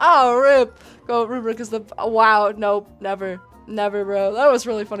 Oh, rip. Go, Rubric is the. Oh, wow. Nope. Never, bro. That was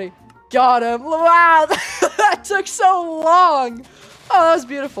really funny. Got him. Wow. That took so long. Oh, that was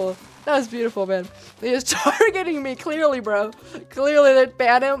beautiful. That was beautiful, man. He is targeting me, clearly, bro. Clearly, they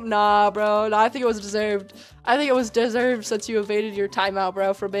banned him. Nah, bro. Nah, I think it was deserved. Since you evaded your timeout,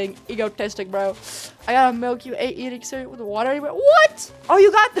 bro, for being egotistic, bro. I gotta milk you 8 eating cereal with the water anyway. What? Oh,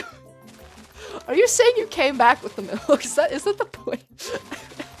 you got the. Are you saying you came back with the milk? Is that the point?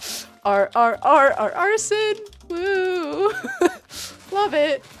 Arson. Woo. Love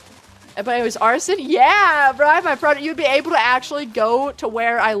it. But anyways, arson? Yeah, bro, I have my product. You'd be able to actually go to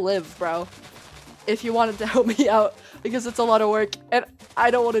where I live, bro. If you wanted to help me out. Because it's a lot of work. And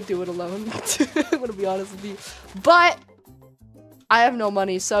I don't want to do it alone. I'm gonna be honest with you. But I have no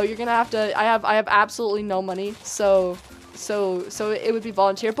money, so you're gonna have to I have absolutely no money. So it would be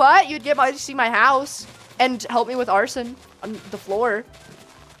volunteer. But you'd get to see my house and help me with arson on the floor.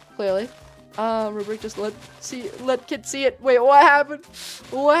 Clearly. Rubric, just let kids see it. Wait, what happened?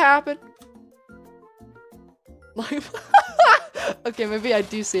 Okay, maybe I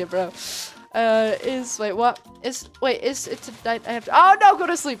do see it, bro. I have to, oh no, go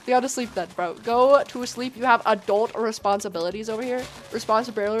to sleep. Go to sleep then, bro. Go to sleep. You have adult responsibilities over here.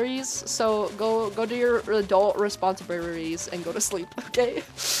 Responsibilities. So go do your adult responsibilities and go to sleep, okay?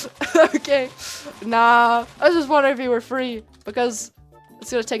 Okay. Nah, I was just wondering if you were free because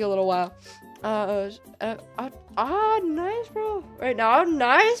it's gonna take a little while. Nice, bro. Right now,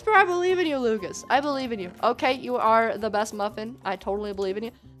 nice, bro. I believe in you, Lucas. I believe in you. Okay, you are the best muffin. I totally believe in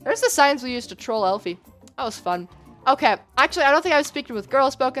you. There's the signs we used to troll Elfie. That was fun. Okay, actually, I don't think I've spoken with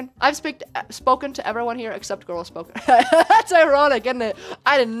Girl Spoken. I've spoken to everyone here except Girl Spoken. That's ironic, isn't it?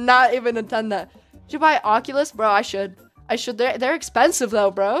 I did not even intend that. Should you buy Oculus? Bro, I should. They're expensive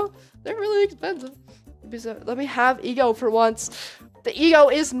though, bro. They're really expensive. Let me have ego for once. The ego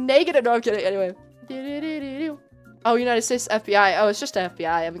is negative. No, I'm kidding. Anyway. Oh, United States FBI. Oh, it's just the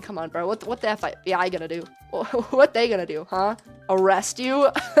FBI. I mean, come on, bro. What the FBI gonna do? What they gonna do, huh? Arrest you?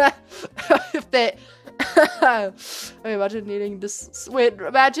 If they... Wait, imagine needing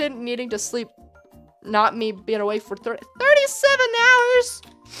to sleep. Not me being awake for 37 hours.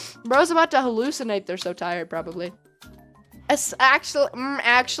 Bro's about to hallucinate. They're so tired, probably. It's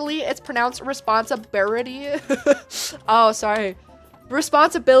actually, it's pronounced responsibility. Oh, sorry.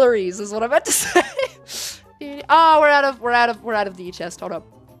 Responsibilities is what I meant to say. Oh, we're out of the chest. Hold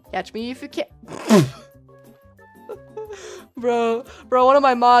up. Catch me if you can. Bro, one of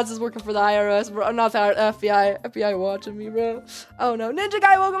my mods is working for the IRS, bro. Not the FBI. FBI watching me, bro. Oh no, Ninja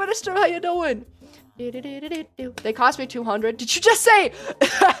Guy, welcome to the stream. How you doing? They cost me 200. Did you just say?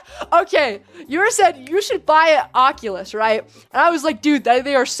 Okay, you said you should buy an Oculus, right? And I was like, dude,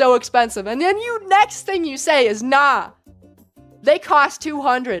 they are so expensive. And then next thing you say is, nah, they cost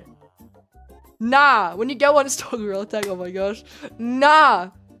 200. Nah, when you get one, it's totally real attack. Oh my gosh. Nah,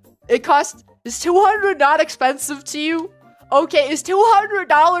 is 200 not expensive to you? Okay, is $200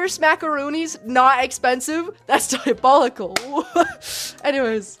 smackaroonies not expensive? That's diabolical.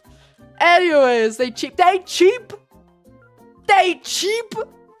 Anyways, they cheap.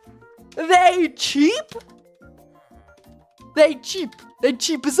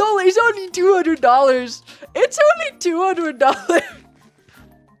 It's only $200. It's only $200.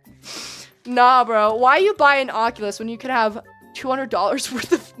 Nah, bro. Why you buy an Oculus when you could have $200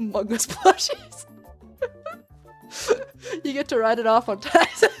 worth of Among Us plushies? You get to write it off on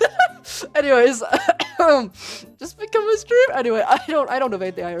tax. Anyways, just become a streamer. Anyway, I don't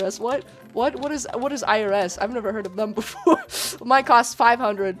evade the IRS. What is IRS? I've never heard of them before. Mine costs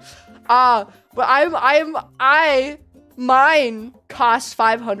 500. But mine costs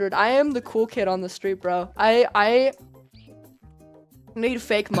 500. I am the cool kid on the street, bro. I need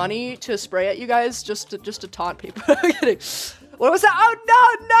fake money to spray at you guys just to taunt people. I'm kidding. What was that? Oh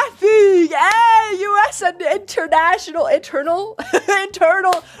no, nothing. Hey, U.S. and internal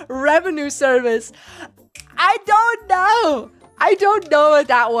revenue service. I don't know what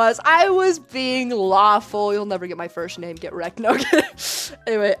that was. I was being lawful. You'll never get my first name. Get wrecked. No.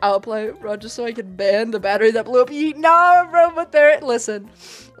 Anyway, I'll play, bro, just so I can ban the battery that blew up. No, bro, but there. Listen.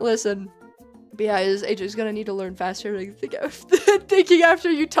 But yeah, AJ's gonna need to learn faster. Thinking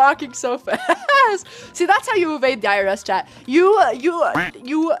after you talking so fast. See, that's how you evade the IRS chat.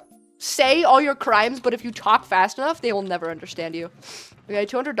 You say all your crimes, but if you talk fast enough, they will never understand you. Okay,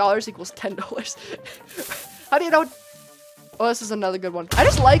 $200 equals $10. How do you know? Oh, this is another good one. I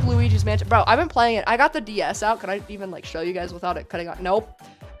just like Luigi's Mansion. Bro, I've been playing it. I got the DS out. Can I even like show you guys without it cutting out? Nope.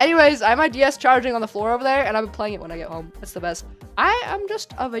 Anyways, I have my DS charging on the floor over there, and I've been playing it when I get home. It's the best. I'm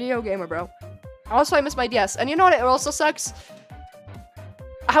just a video gamer, bro. Also, I miss my DS. And you know what? It also sucks.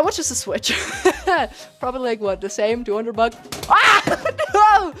 How much is the Switch? Probably like what? The same? 200 bucks? Ah!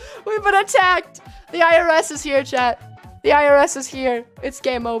 No! We've been attacked. The IRS is here, chat. The IRS is here. It's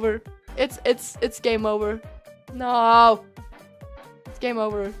game over. It's game over. No. It's game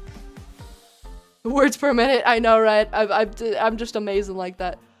over. Words per minute. I know, right? I'm just amazing like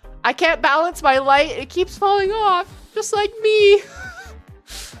that. I can't balance my light. It keeps falling off. Just like me.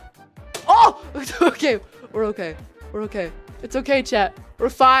 Oh! Okay. We're okay. We're okay. It's okay, chat. We're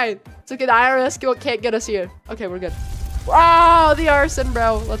fine. It's okay. The IRS can't get us here. Okay, we're good. Oh, the arson,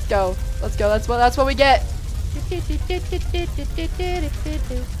 bro. Let's go. Let's go. That's what we get.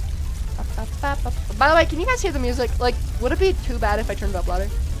 By the way, can you guys hear the music? Like, would it be too bad if I turned it up louder?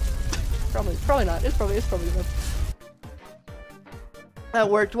 Probably not. It's probably good. That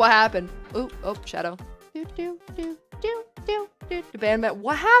worked. What happened? Ooh, oh, shadow. Bandmat.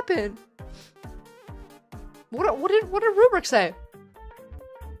 What happened? What did Rubric say?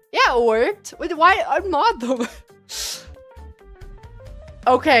 Yeah, it worked. Wait, why unmod them?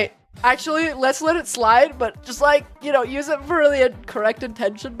 Okay, actually, let's let it slide, but just like, you know, use it for the correct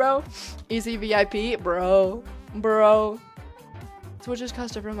intention, bro. Easy VIP, bro. Switches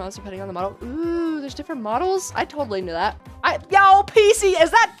cost different amounts depending on the model. Ooh, there's different models? I totally knew that. Yo, PC,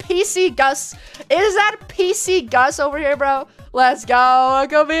 is that PC Gus? Is that PC Gus over here, bro? Let's go.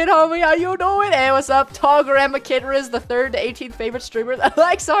 Come in, homie. How you doing? Hey, what's up? Tall Grandma Kittrix, the 3rd to 18th favorite streamer that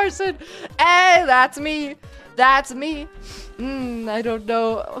likes arson. Hey, that's me. That's me. I don't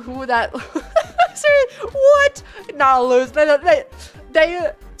know who that. What? Not lose.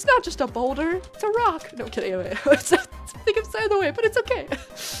 It's not just a boulder. It's a rock. No, I'm kidding. Anyway. I think I'm in the way, but it's okay.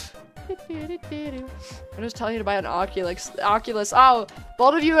 I'm just telling you to buy an Oculus. Oh,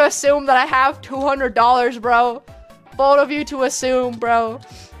 both of you assume that I have $200, bro. Both of you to assume, bro.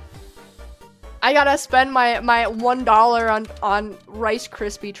 I gotta spend my $1 on Rice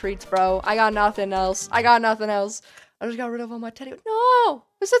Krispie treats, bro. I got nothing else. I just got rid of all my teddy. No!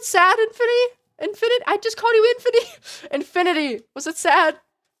 Was it sad, Infinity? I just called you Infinity. Infinity. Was it sad?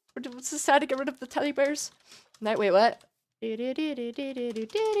 Was it sad to get rid of the teddy bears? Wait, what?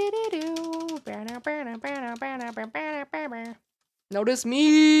 Notice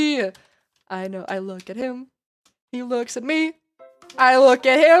me. I know. I look at him. He looks at me. I look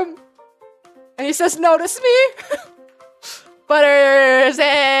at him. And he says, notice me. Butters.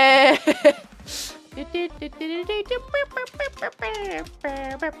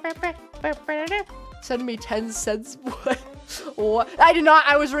 Send me 10 cents. What? I did not.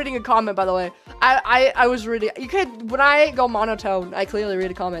 I was reading a comment, by the way. I was reading. You could, when I go monotone, I clearly read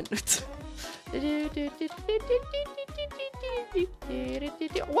a comment.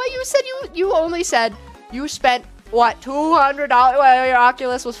 What, you said you only said you spent what, $200? Well, your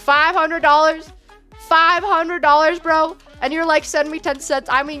Oculus was $500. $500, bro. And you're like, send me 10 cents.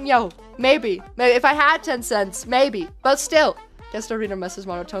 I mean, yo, maybe if I had 10 cents, maybe, but still. Guess the reader message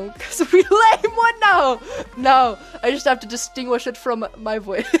monotone because we lame one. No, I just have to distinguish it from my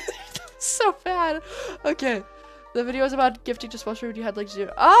voice. So bad. Okay, the video is about gifting to sponsor. You had like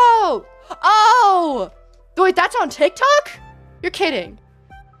 0. Oh, wait, that's on TikTok? You're kidding.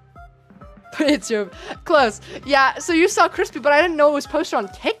 It's your close. Yeah, so you saw Crispy, but I didn't know it was posted on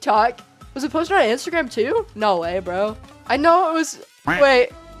TikTok. Was it posted on Instagram too? No way, bro. I know it was. Wait.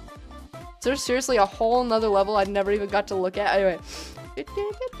 Is there seriously a whole nother level I never even got to look at? Anyway.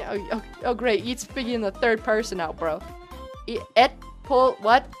 Oh great. Eat Spiggy in the third person now, bro.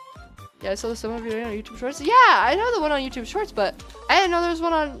 What? Yeah, I saw some of you on YouTube Shorts. Yeah, I know the one on YouTube Shorts, but I didn't know there was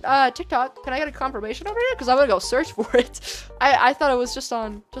one on TikTok. Can I get a confirmation over here? Because I'm gonna go search for it. I thought it was just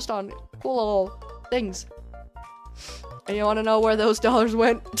on cool little things. And you want to know where those dollars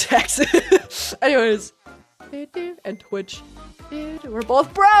went? Taxes. Anyways. And Twitch. We're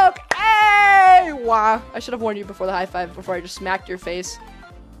both broke. Hey! Wow. I should have warned you before the high five, before I just smacked your face.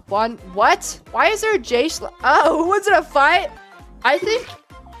 What? Why is there a J slot? Oh, who wins in a fight? I think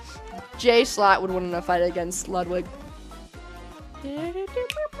J slot would win in a fight against Ludwig.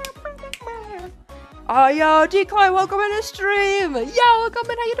 Oh, yo, Decoy, welcome in the stream. Yo,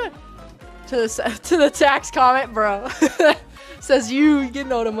 welcome in. How you doing? To the tax comment, bro. Says you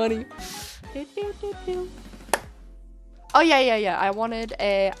getting all the money. Oh yeah. I wanted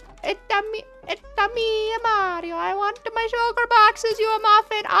a. It's me, Mario. I want my sugar boxes, you a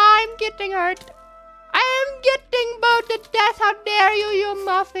muffin. I'm getting hurt. I am getting bowed to death. How dare you, you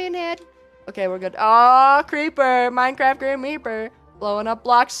muffin head? Okay, we're good. Oh, creeper, Minecraft Grim Reaper, blowing up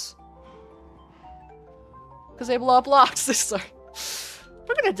blocks. Cause they blow up blocks. Sorry.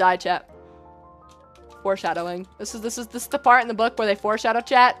 We're gonna die, chat. Foreshadowing. This is the part in the book where they foreshadow,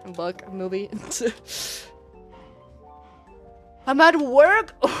 chat. Book, movie. I'm at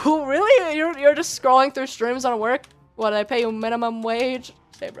work. Oh, really? You're just scrolling through streams on work? What, I pay you minimum wage?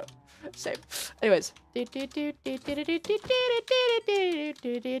 Same, bro. Same. Anyways.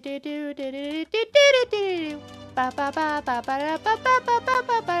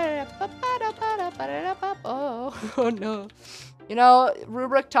 Oh no. You know,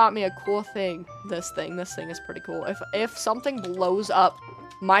 Rubric taught me a cool thing. This thing is pretty cool. If something blows up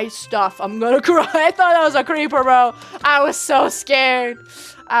my stuff, I'm gonna cry. I thought that was a creeper, bro. I was so scared.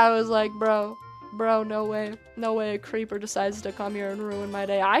 I was like, bro, no way a creeper decides to come here and ruin my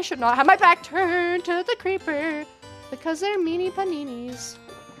day. I should not have my back turned to the creeper because they're meanie paninis.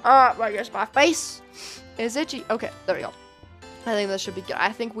 I guess my face is itchy. Okay, there we go. I think this should be good.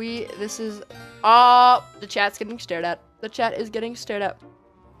 I think this is, the chat's getting stared at. The chat is getting stared at.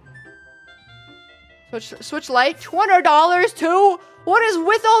 Switch light, $200 too? What is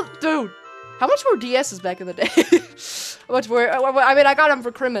with all, dude? How much were DSs back in the day? How much were, I mean, I got them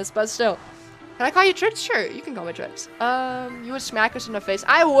for Christmas, but still. Can I call you Trix? Sure, you can call me Trix. You would smack us in the face.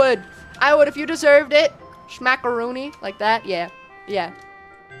 I would if you deserved it. Smackaroony, like that, yeah.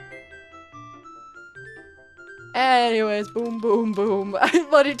 Anyways, boom, boom, boom. I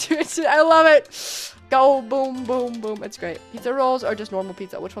bloody Twitch it. I love it. Go, boom, boom, boom. It's great. Pizza rolls or just normal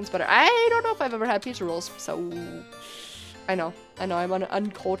pizza? Which one's better? I don't know if I've ever had pizza rolls, so I know. I'm an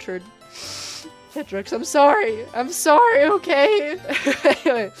uncultured Kittrix. I'm sorry, okay?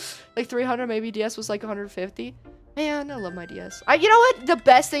 Anyway, like 300, maybe DS was like 150. Man, I love my DS. You know what the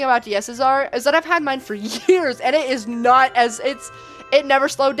best thing about DSs is that I've had mine for years, and it is not as, it never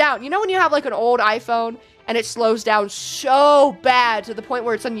slowed down. You know when you have like an old iPhone, and it slows down so bad to the point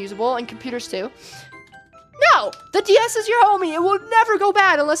where it's unusable, and computers too. No, the DS is your homie. It will never go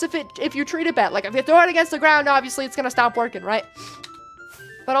bad unless if you treat it bad. Like if you throw it against the ground, obviously it's gonna stop working, right?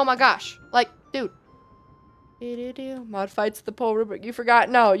 But oh my gosh, like, dude. Mod fights the poll rubric. You forgot.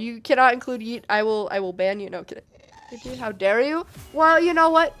 No, you cannot include yeet. I will ban you. No kidding. How dare you? Well, you know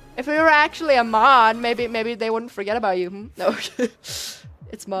what? If you were actually a mod, maybe they wouldn't forget about you. No,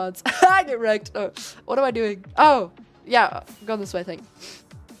 it's mods. I get wrecked. Oh, what am I doing? Oh, yeah, I'm going this way. I think.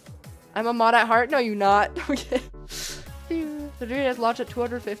 I'm a mod at heart. No, you're not. Okay. The video has launched at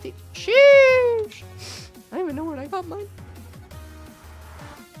 250. Sheesh. I don't even know where I got mine.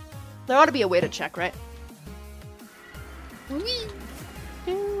 There ought to be a way to check, right?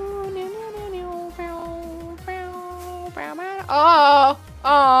 Oh,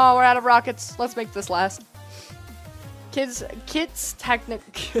 we're out of rockets. Let's make this last. Kit's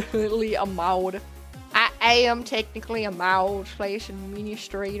technically a mod. I am technically a mod /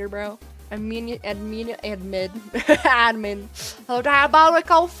 administrator, bro. Admin. Hello,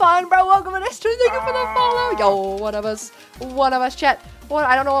 Diabolical Fun, bro. Welcome to this stream. Thank you for the follow. Yo, one of us, chat. What?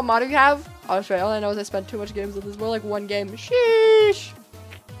 I don't know what mod you have. Oh, sorry. All I know is I spent too much games on this. More like one game. Sheesh.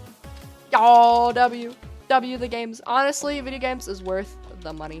 Yo, W the games. Honestly, video games is worth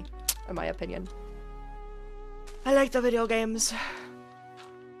the money, in my opinion. I like the video games.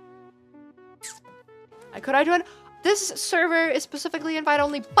 Could I join? This server is specifically invite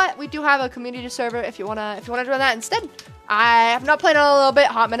only, but we do have a community server if you wanna join that instead. I have not played in a little bit,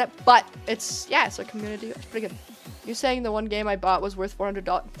 hot minute, but it's a community. It's pretty good. You saying the one game I bought was worth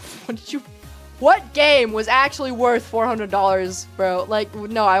 $400? What game was actually worth $400, bro? Like,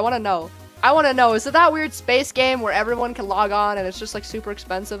 no, I wanna know. Is it that weird space game where everyone can log on and it's just like super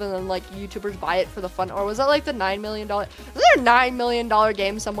expensive and then like YouTubers buy it for the fun? Or was that like the $9 million? Is there a $9 million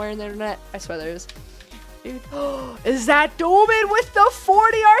game somewhere in the internet? I swear there is. Dude, is that Doman with the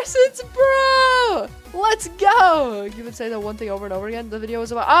 40 arsons, bro? Let's go. You would say the one thing over and over again. The video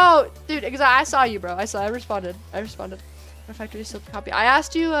was about, oh, dude, because I saw you, bro. I responded. My factory still copy. I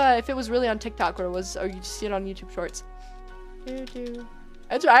asked you if it was really on TikTok or you just see it on YouTube Shorts.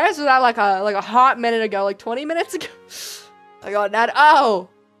 I answered that like a hot minute ago, like 20 minutes ago. I got that. Oh,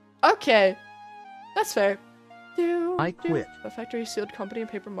 okay, that's fair. I quit. A factory sealed company in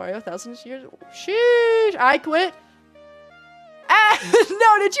Paper Mario, thousands of years. Sheesh, I quit. Ah,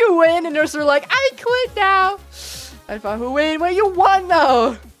 no, did you win? And they're like, I quit now. I found who win. Well, you won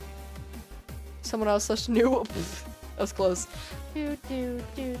though. Someone else / new. That was close. Pretty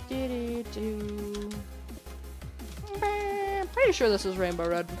sure this is Rainbow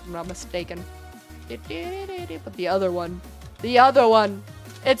Road, if I'm not mistaken. But the other one.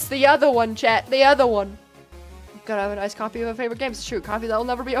 It's the other one, chat. The other one. Gotta have a nice copy of a favorite game. It's true. Copy that will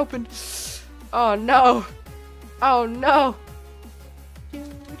never be opened. Oh no. Oh no.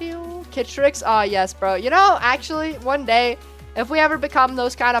 Kittrix. Ah, yes, bro. You know, actually, one day, if we ever become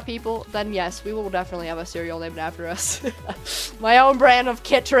those kind of people, then yes, we will definitely have a cereal named after us. My own brand of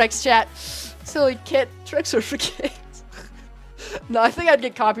Kittrix, chat. Silly Kittrix are for kids. No, I think I'd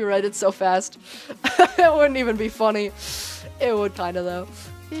get copyrighted so fast. It wouldn't even be funny. It would kind of though.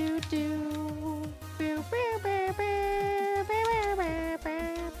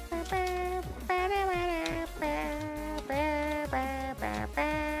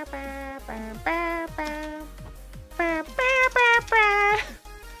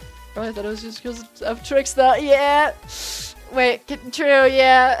 Oh, I thought it was just because of tricks that, yeah. Wait, true,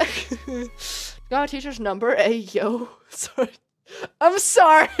 yeah. Got a teacher's number? Hey, yo. Sorry. I'm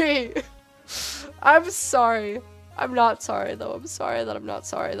sorry. I'm sorry. I'm not sorry, though. I'm sorry that I'm not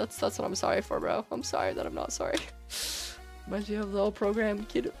sorry. That's what I'm sorry for, bro. I'm sorry that I'm not sorry. Reminds me of the old program,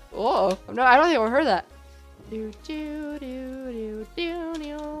 kid. Oh, I don't think I ever heard that.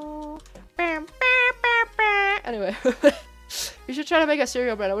 Anyway. You should try to make a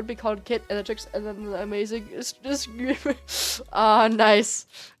cereal brand. It would be called Kit and the Tricks and then the Amazing. It's just ah, nice.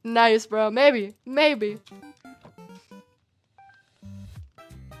 Nice, bro. Maybe. For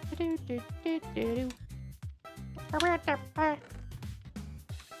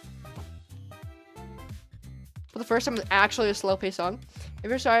the first time, it's actually a slow paced song. If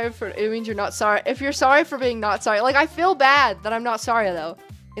you're sorry for it means you're not sorry. If you're sorry for being not sorry, like I feel bad that I'm not sorry though.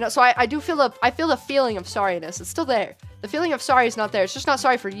 You know, so I do feel the feeling of sorriness. It's still there. The feeling of sorry is not there. It's just not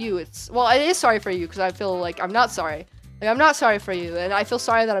sorry for you. It is sorry for you because I feel like I'm not sorry. Like I'm not sorry for you, and I feel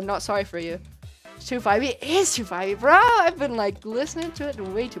sorry that I'm not sorry for you. It's 250. It is 250, bro. I've been like listening to it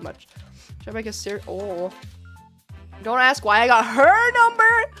way too much. Should I make a oh. Don't ask why I got her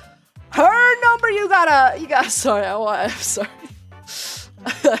number. Her number. You gotta. Sorry. I'm sorry.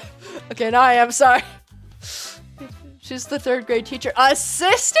 Okay, now I am sorry. She's the 3rd grade teacher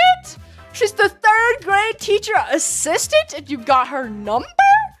assistant? She's the 3rd grade teacher assistant and you got her number?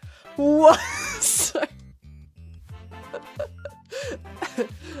 What? Sorry.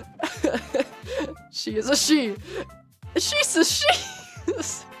 She is a she. She's a she.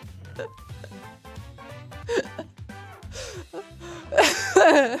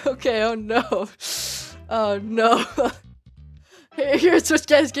 Okay, oh no. Oh no. Here's what's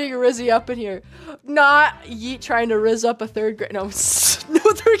getting Rizzy up in here. Not Yeet trying to rizz up a 3rd grade. No, no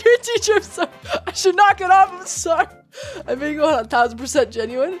 3rd grade teacher. I'm sorry. I should knock it off. I'm sorry. I'm being 1000%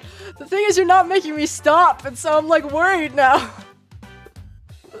 genuine. The thing is, you're not making me stop, and so I'm like worried now.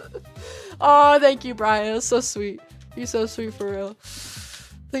 Oh, thank you, Brian. That's so sweet. You're so sweet for real.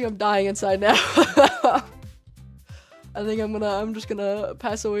 I think I'm dying inside now. I think I'm just gonna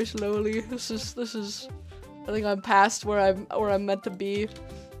pass away slowly. This is. I think I'm past where I'm meant to be.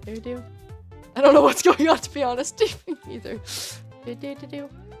 I don't know what's going on, to be honest. Either.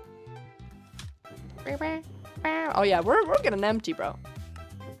 Oh yeah, we're gonna empty, bro.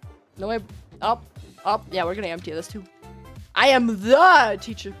 No way. Up. Yeah, we're gonna empty this too. I am the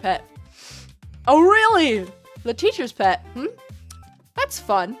teacher's pet. Oh really? The teacher's pet? That's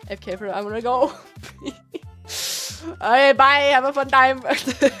fun. FK for I'm gonna go. Alright, bye. Have a fun time.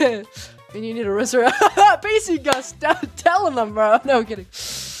 And you need a wrist around. Basic Gus, telling them, bro. No I'm kidding.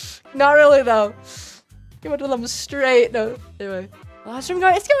 Not really though. Give it to them straight. No. Anyway. Last room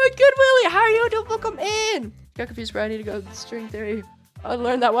going. It's going good, Willie. How are you? Don't welcome in. Got confused, bro. I need to go string theory. I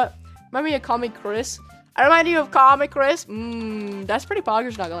learned that what? Remind me of Call Me Chris. I remind you of Call Me Chris. That's pretty pog.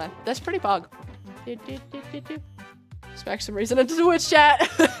 Not gonna lie. That's pretty pog. Smack some reason into the Twitch chat.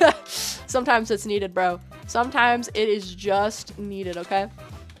 Sometimes it's needed, bro. Sometimes it is just needed, okay?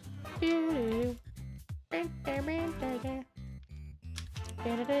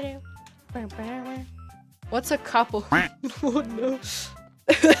 What's a couple? Oh no.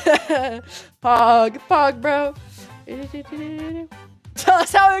 Pog, bro. Tell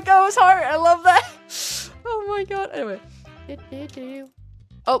us how it goes, Heart. I love that. Oh my god. Anyway.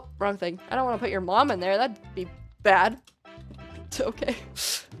 Oh, wrong thing. I don't want to put your mom in there. That'd be bad. Okay.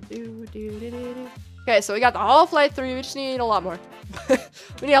 Okay, so we got the whole flight through. We just need a lot more.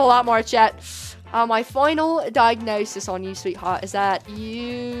 We need a lot more, chat. My final diagnosis on you, sweetheart, is that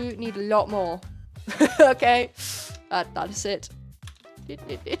you need a lot more. Okay. That is it.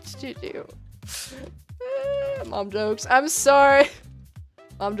 Mom jokes. I'm sorry.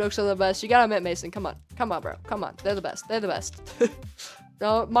 Mom jokes are the best. You gotta admit, Mason. Come on. Come on, bro. Come on. They're the best. They're the best.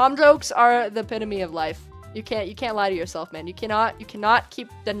 No, mom jokes are the epitome of life. You can't lie to yourself, man. You cannot keep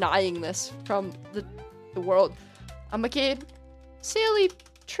denying this from the world. I'm a kid. Silly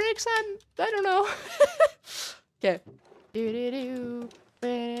tricks. I don't know. Okay.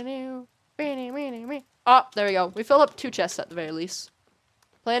 Oh, there we go. We filled up 2 chests at the very least.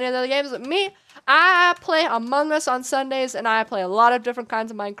 Play any other games with me? I play Among Us on Sundays, and I play a lot of different kinds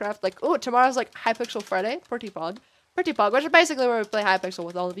of Minecraft. Like, oh, tomorrow's like Hypixel Friday. Pretty pog, which is basically where we play Hypixel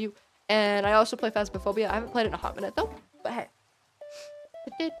with all of you. And I also play Phasmophobia. I haven't played it in a hot minute though. But hey.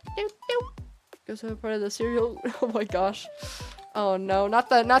 Goes over part of the cereal. Oh my gosh. Oh no, not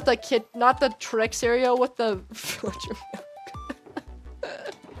the trick cereal with the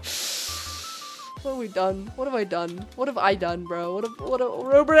What have we done? What have I done? What have I done, bro? What a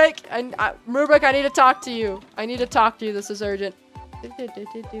Rubric? Rubric, I need to talk to you. I need to talk to you. This is urgent.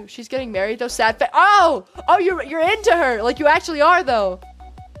 She's getting married though. Sad face. Oh, you're into her. Like you actually are though.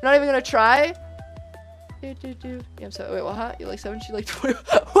 You're not even gonna try. Yeah, I'm sorry. Wait, what? Huh? You like 7? She like 20.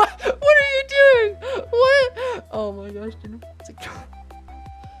 What? What are you doing? What? Oh my gosh, dude.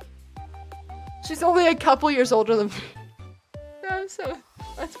 She's only a couple years older than me. Yeah, so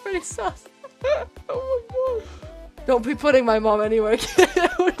that's pretty sus. Oh my god. Don't be putting my mom anywhere.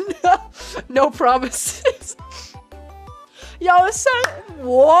 No promises. Yo, son.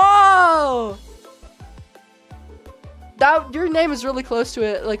 Whoa. Your name is really close to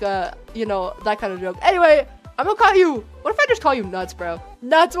it, like you know, that kind of joke. Anyway, I'm gonna call you. What if I just call you Nuts, bro?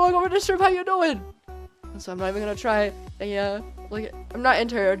 Nuts, welcome over to stream. How you doing? So I'm not even gonna try. Yeah, like I'm not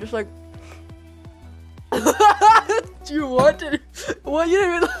into her. Just like. Do you want it? What you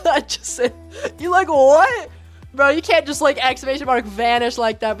didn't even? I just said. You like what? Bro, you can't just like exclamation mark vanish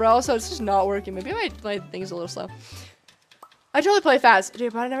like that, bro. Also, it's just not working. Maybe my thing's a little slow. I totally play fast,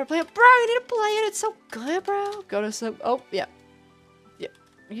 dude, but I never play it. Bro, you need to play it. It's so good, bro. Go to some. Oh, yeah. Yeah.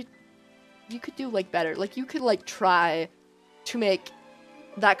 You could do like better. Like you could like try to make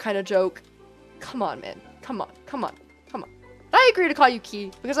that kind of joke. Come on, man. Come on. Come on. Come on. I agree to call you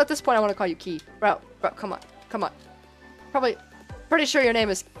Key because at this point I want to call you Key. Bro, come on. Come on. Probably pretty sure your name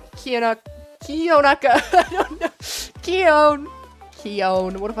is Kiyonaka. I don't know. Keon.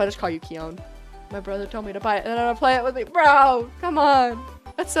 Keon. What if I just call you Keon? My brother told me to buy it and then I'm gonna play it with me. Bro, come on.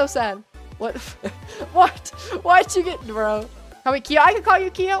 That's so sad. What? What? Why'd you get, bro? Call me Keon. I can call you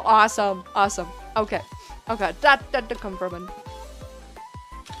Keon? Awesome. Awesome. Okay. Okay. That confirming.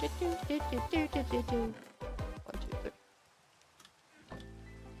 1, 2, 3.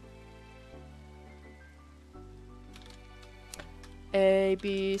 A,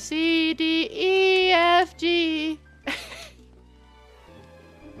 B, C, D, E, F, G.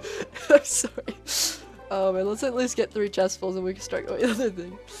 I'm sorry. Oh man, let's at least get 3 chestfuls and we can start going the other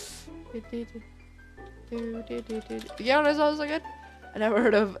thing. You know what sounds so good? I've never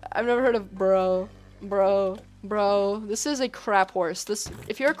heard of bro. This is a crap horse.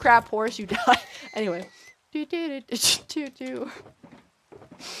 If you're a crap horse, you die. Anyway.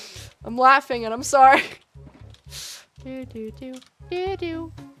 I'm laughing and I'm sorry.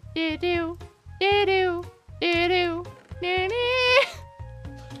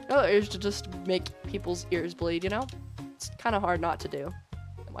 Another urge to just make people's ears bleed, you know? It's kind of hard not to do,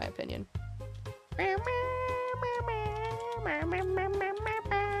 in my opinion.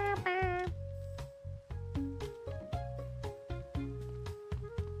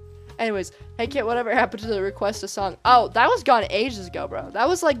 Anyways, hey Kit, whatever happened to the request a song? Oh, that was gone ages ago, bro. That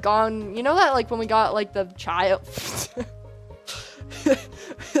was like gone, you know that like when we got like the child when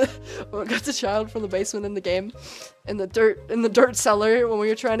we got the child from the basement in the game, in the dirt cellar when we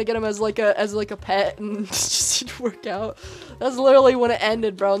were trying to get him as like a pet and it just didn't work out. That's literally when it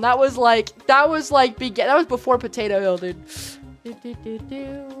ended, bro. And that was before Potato Hill, dude.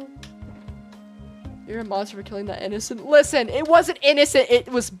 You're a monster for killing that innocent. Listen, it wasn't innocent, it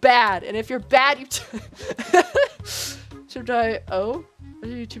was bad. And if you're bad, you should try. Oh, what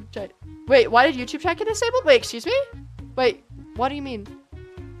did YouTube chat? Wait, why did YouTube chat get disabled? Wait, excuse me? Wait, what do you mean?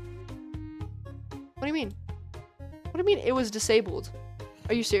 What do you mean? What do you mean it was disabled?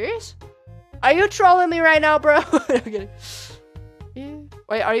 Are you serious? Are you trolling me right now, bro? I'm kidding. Yeah.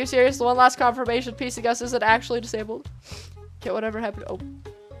 Wait, are you serious? The one last confirmation piece of Gus isn't actually disabled. Okay, whatever happened. Oh.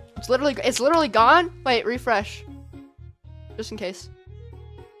 It's literally gone? Wait, refresh. Just in case.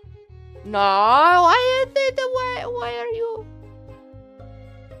 No, why are you?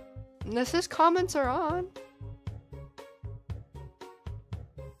 This is comments are on.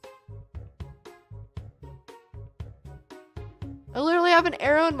 I literally have an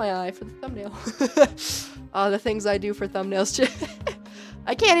arrow in my eye for the thumbnail. Oh, the things I do for thumbnails.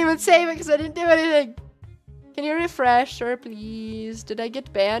 I can't even save it because I didn't do anything. Can you refresh, sir, please? Did I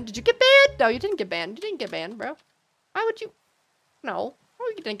get banned? Did you get banned? No, you didn't get banned. You didn't get banned, bro. Why would you? No.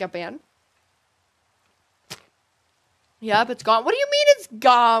 Oh, you didn't get banned. Yep, it's gone. What do you mean it's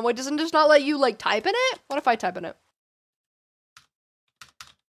gone? Wait, doesn't it just not let you, like, type in it? What if I type in it?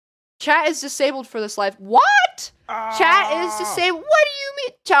 Chat is disabled for this live. What? Chat is disabled. What do you mean?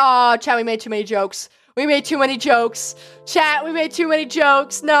 Oh, chat, we made too many jokes. We made too many jokes. Chat, we made too many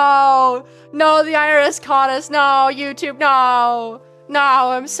jokes. No. No, the IRS caught us. No, YouTube, no. No,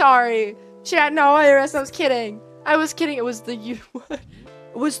 I'm sorry. Chat, no, IRS, I was kidding. I was kidding. It was the no,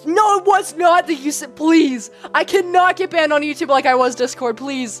 it was not the please. I cannot get banned on YouTube like I was Discord.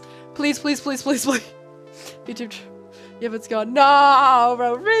 Please. Please, please, please, please, please. YouTube. Yep, it's gone. No,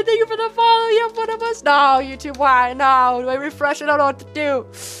 bro. Thank you for the follow. Yep, one of us. No, YouTube, why? No. Do I refresh? I don't know what to do.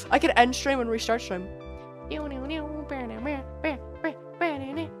 I can end stream and restart stream. Okay,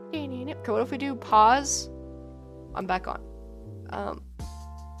 what if we do pause? I'm back on.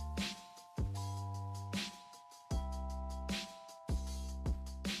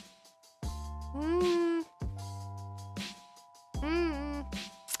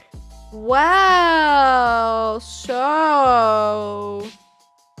 Wow. So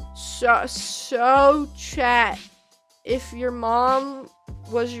chat. If your mom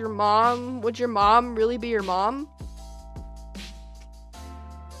was your mom, would your mom really be your mom?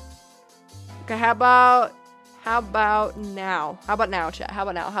 Okay, how about now? How about now, chat? How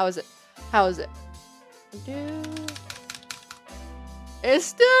about now? How is it? How is it? It's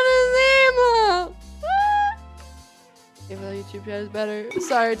still the same. Even though YouTube chat is better.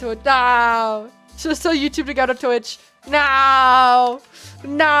 Sorry, Twitch. No. Just tell YouTube to go to Twitch. No.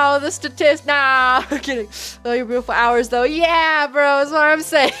 No, the statist. No. I'm kidding. Oh, your beautiful hours, though. Yeah, bro. That's what I'm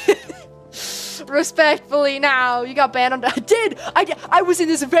saying. Respectfully, now you got banned on. I was in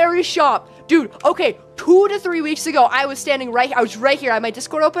this very shop, dude. Okay, 2 to 3 weeks ago, I was standing right. I was right here. I had my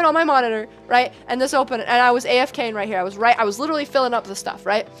Discord open on my monitor, right, and this open, and I was AFKing right here. I was literally filling up the stuff,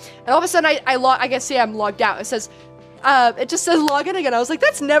 right, and all of a sudden I guess see I'm logged out. It says. It just says log in again. I was like,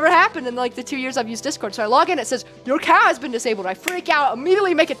 that's never happened in like the 2 years I've used Discord. So I log in, it says, your cow has been disabled. I freak out,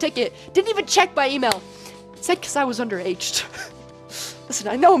 immediately make a ticket. Didn't even check my email. It said because I was underage. Listen,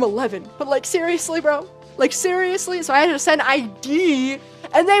 I know I'm 11, but like seriously, bro? Like seriously? So I had to send ID,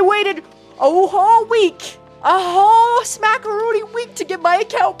 and they waited a whole week, a whole smackaroonie week to get my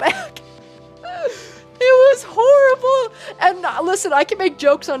account back. It was horrible. And listen, I can make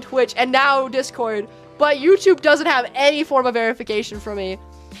jokes on Twitch and now Discord, but YouTube doesn't have any form of verification for me.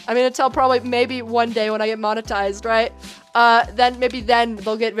 I mean, until probably maybe one day when I get monetized, right? Then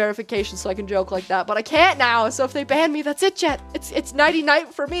they'll get verification so I can joke like that. But I can't now, so if they ban me, that's it, chat. It's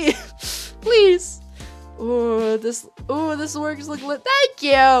nighty-night for me. Please. Ooh, this works like lit. Thank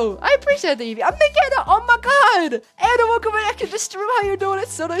you. I appreciate the EV. I'm Anna. Oh my god. Anna, welcome back to the stream. How you doing?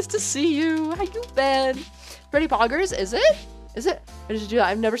 It's so nice to see you. How you been? Freddy Poggers, is it? Is it? I just do that.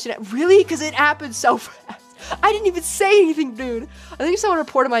 I've never seen it. Really? Because it happened so fast. I didn't even say anything, dude. I think someone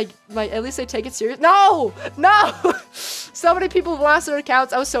reported my at least they take it serious. No! No! So many people have lost their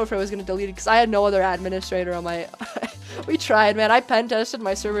accounts. I was so afraid I was going to delete it because I had no other administrator on my... We tried, man. I pen tested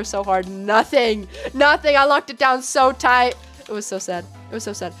my server so hard. Nothing. Nothing. I locked it down so tight. It was so sad. It was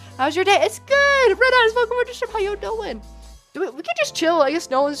so sad. How's your day? It's good. Red Eyes, welcome to the stream. How you doing? We can just chill. I guess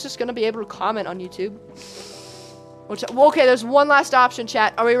no one's just going to be able to comment on YouTube. Okay, there's one last option,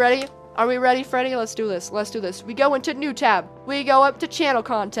 chat. Are we ready? Are we ready, Freddy? Let's do this. Let's do this. We go into new tab. We go up to channel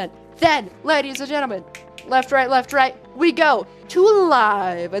content. Then, ladies and gentlemen, left, right, we go to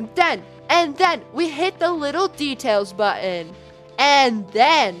live. And then we hit the little details button. And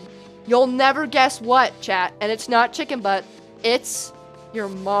then you'll never guess what, chat. And it's not chicken butt. It's your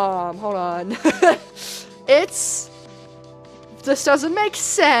mom. Hold on. It's... This doesn't make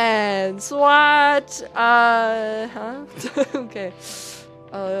sense. What? Huh? Okay.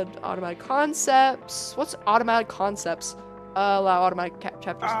 Automatic concepts. What's automatic concepts? Allow automatic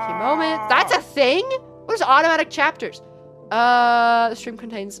chapters in key moment. That's a thing? What is automatic chapters? The stream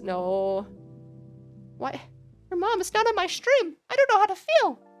contains no... What? Your mom is not on my stream. I don't know how to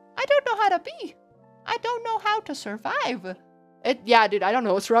feel. I don't know how to be. I don't know how to survive. Yeah, dude, I don't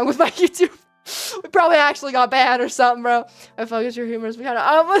know what's wrong with my YouTube. We probably actually got banned or something, bro. I focus your humor. We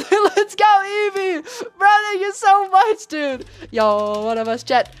gotta let's go, Evie! Bro, thank you so much, dude. Yo, one of us,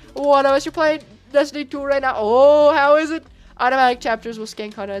 chat. One of us, you're playing Destiny 2 right now. Oh, how is it? Automatic chapters will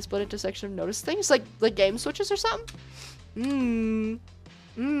scan content and split into section of notice things, like game switches or something.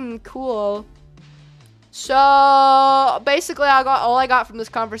 Cool. So basically, all I got from this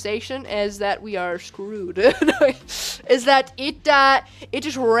conversation is that we are screwed. Is that it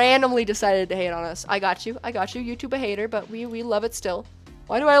just randomly decided to hate on us. I got you, YouTube a hater, but we love it still.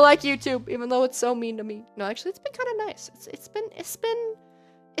 Why do I like YouTube, even though it's so mean to me? No, actually, it's been kind of nice.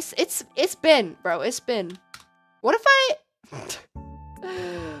 It's been, bro. It's been. What if I?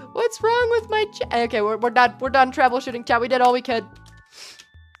 What's wrong with my chat? Okay, we're done troubleshooting, chat. We did all we could.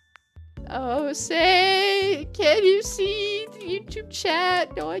 Oh, say, can you see the YouTube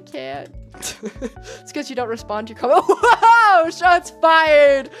chat? No, I can't. It's because you don't respond to comments. Whoa! Shots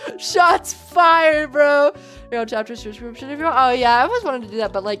fired! Shots fired, bro! Real chapters, oh yeah, I always wanted to do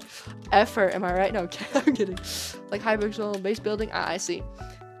that, but like, effort, am I right? No, I'm kidding. Like hypixel, base building, I see.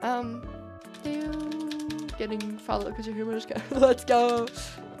 Getting followed because your humor is good. Let's go.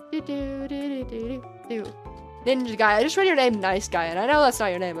 Ninja guy, I just read your name, nice guy, and I know that's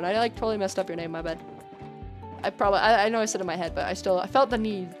not your name, and I like totally messed up your name, my bad. I know I said it in my head, but I felt the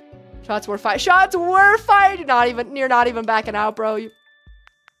need. Shots were fired. Shots were fired. You're not even backing out, bro.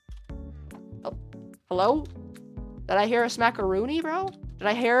 Oh, hello? Did I hear a smackaroony, bro? Did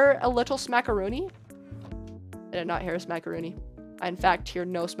I hear a little smackaroony? I did not hear a smackaroony. I in fact hear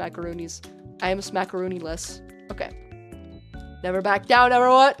no smackaroonies. I am smackaroony-less. Okay. Never back down, never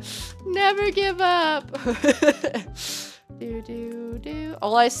what? Never give up.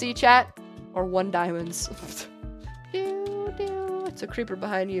 All I see, chat, are 1 diamonds. It's a creeper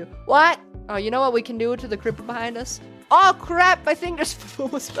behind you. What? Oh, you know what we can do to the creeper behind us? Oh crap! I think there's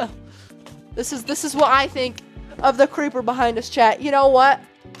a spell. This is what I think of the creeper behind us, chat. You know what?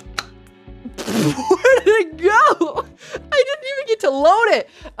 Where did it go? I didn't even get to load it.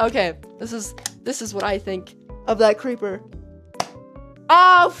 Okay, this is what I think of that creeper.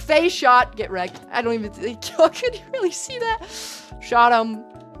 Oh, face shot. Get wrecked. I don't even think. Can you really see that? Shot him.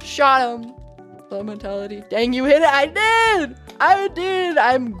 Shot him. Low mentality. Dang, you hit it. I did. I did.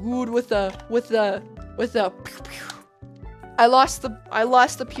 I'm good with the pew pew. I lost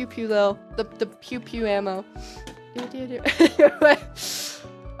the pew pew though. The pew pew ammo.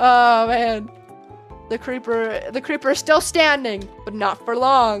 Oh man. The creeper is still standing, but not for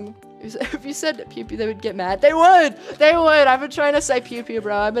long. If you said pew pew, they would get mad. They would. I've been trying to say pew pew,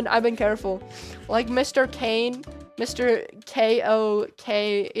 bro. I've been careful. Like Mr. Kane Mr.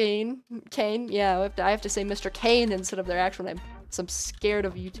 Kane. Kane. Yeah, I have to say Mr. Kane instead of their actual name. So I'm scared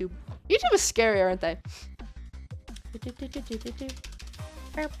of YouTube. YouTube is scary, aren't they?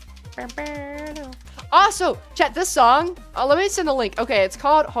 Also, chat, this song, let me send a link. Okay, it's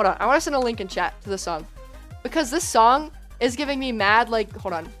called, hold on, I want to send a link in chat to this song. Because this song is giving me mad, like,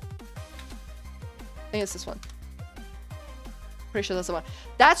 hold on. I think it's this one. Pretty sure that's the one.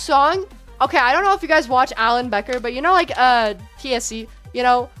 That song, okay, I don't know if you guys watch Alan Becker, but you know, like, TSC, you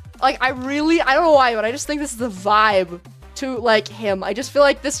know, like, I don't know why, but I just think this is the vibe to, like, him. I just feel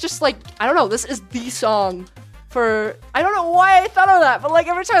like this just, like, I don't know, this is the song for, I don't know why I thought of that, but like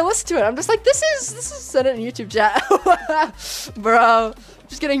every time I listen to it, I'm just like, this is send it in YouTube chat. Bro,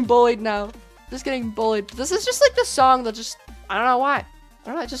 just getting bullied now. Just getting bullied. This is just like the song that just, I don't know why. I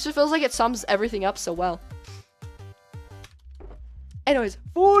don't know, it just feels like it sums everything up so well. Anyways,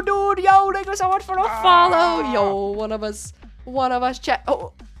 oh dude, yo, thank you so much for the follow. Yo, one of us chat.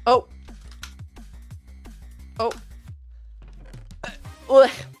 Oh.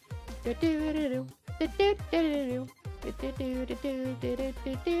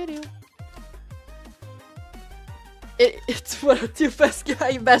 It's one of two best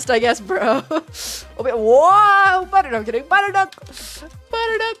guy best, I guess, bro. Whoa, Butterduck, kidding, Butterduck.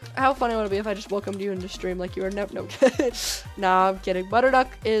 How funny would it be if I just welcomed you into stream like you were no. Nah, I'm kidding. Butterduck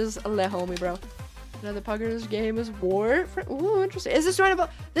is a homie, bro. Another Puggers game is War. Ooh, interesting. Is this joinable?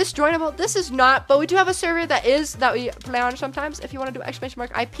 This joinable? This is not, but we do have a server that we play on sometimes. If you want to do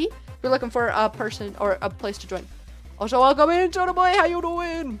 !IP, we're looking for a person or a place to join. Also, welcome in, Jonah boy. How you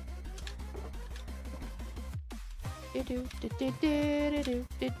doing? Official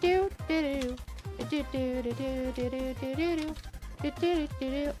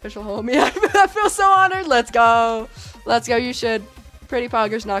homie. I feel so honored. Let's go. You should. Pretty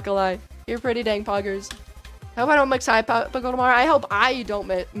Poggers, not gonna lie. You're pretty dang Poggers. I hope I don't mix HYPICLE tomorrow. I hope I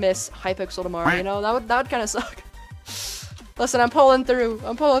don't miss HYPICLE tomorrow. You know, that would kind of suck. Listen, I'm pulling through,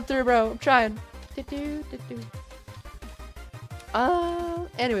 bro. I'm trying.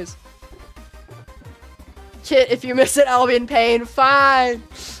 Anyways. Kit, if you miss it, I'll be in pain. Fine.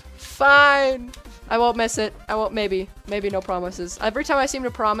 I won't miss it. I won't, maybe no promises. Every time I seem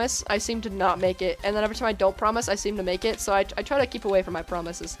to promise, I seem to not make it. And then every time I don't promise, I seem to make it. So I try to keep away from my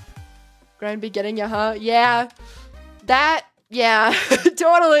promises. Grind be getting ya, huh? Yeah. Yeah.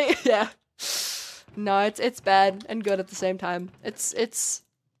 Totally. Yeah. No, it's bad and good at the same time. It's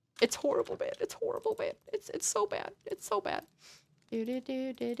horrible, man. It's horrible, man. It's so bad. It's so bad.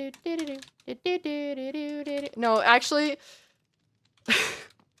 No, actually,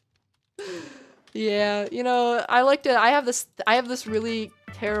 yeah, you know, I have this really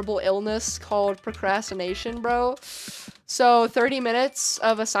terrible illness called procrastination, bro. So 30 minutes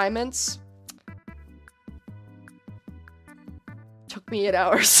of assignments took me 8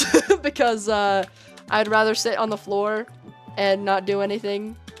 hours because I'd rather sit on the floor and not do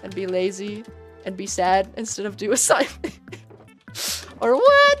anything and be lazy and be sad instead of do assignment. Or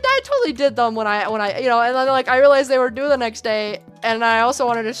what? I totally did them when I you know, and then like I realized they were due the next day, and I also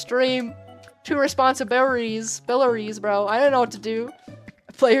wanted to stream. Two responsibilities, bro. I didn't know what to do.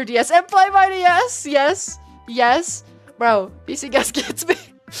 Play your DS and play my DS. Yes, bro. PC guest gets me.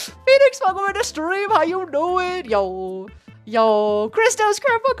 Phoenix, welcome to the stream. How you doing? Yo, Christos,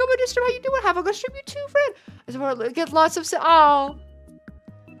 Kurt, welcome to the stream. How you doing? Have a good stream, you too, friend. Get lots of oh,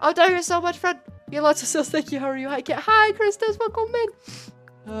 thank you so much, friend. Get lots of sales. Thank you. How are you? Hi, Christos. Welcome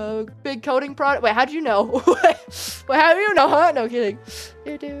in. Big coding product. Wait, how do you know? Wait, how do you know, huh? No kidding.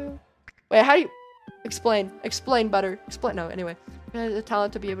 Wait, how do you explain, Butter? Explain. No, anyway. The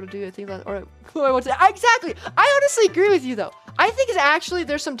talent to be able to do things like, or who I want to. Exactly. I honestly agree with you though. I think it's actually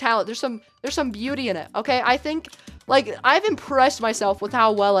there's some talent. There's some beauty in it. Okay. I think like I've impressed myself with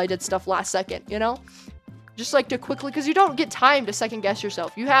how well I did stuff last second. You know. Just like to quickly, because you don't get time to second guess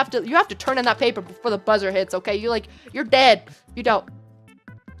yourself. You have to turn in that paper before the buzzer hits, okay? You're dead. You don't.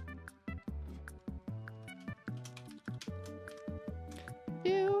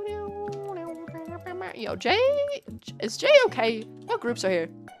 Yo, Jay, is Jay okay? What groups are here?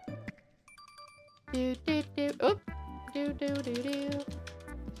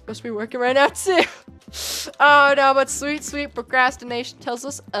 Supposed to be working right now too. Oh no, but sweet procrastination tells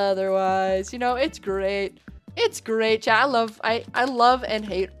us otherwise. You know, it's great. It's great, chat. I love and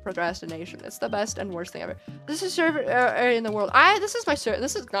hate procrastination. It's the best and worst thing ever. This is server in the world. This is my server.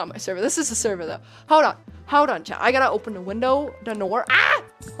 This is not my server. This is a server though. Hold on, chat. I gotta open the window. Don't know where.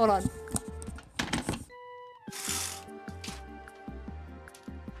 Hold on.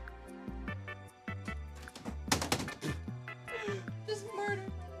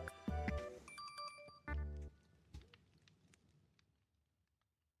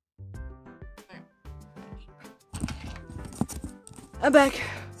 I'm back.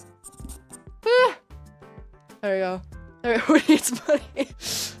 Ah. There we go. There, who needs money?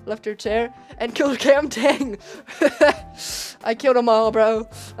 Left her chair and killed Cam. Dang. I killed them all, bro.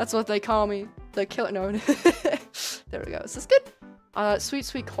 That's what they call me. The killer. No. There we go. Is this good? Sweet,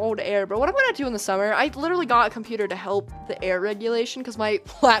 sweet cold air. But what I'm gonna do in the summer, I literally got a computer to help the air regulation because my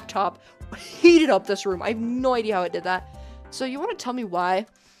laptop heated up this room. I have no idea how it did that. So you want to tell me why?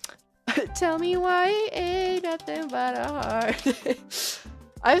 Tell me why it ain't nothing but a heart.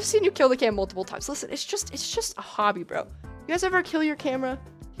 I've seen you kill the cam multiple times. Listen, it's just a hobby, bro. You guys ever kill your camera?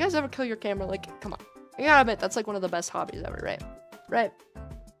 You guys ever kill your camera? Like, come on. I gotta admit, that's like one of the best hobbies ever, right? Right.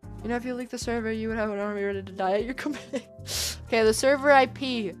 You know, if you leak the server, you would have an army ready to die at your command. Okay, the server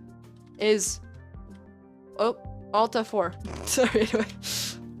IP is... Oh, Alta 4. Sorry, anyway.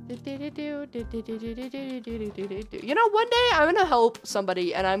 You know, one day I'm gonna help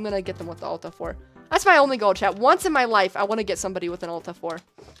somebody and I'm gonna get them with the Alta 4. That's my only goal, chat. Once in my life, I want to get somebody with an Alta 4. Do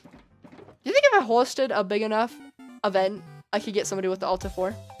you think if I hosted a big enough event, I could get somebody with the Alta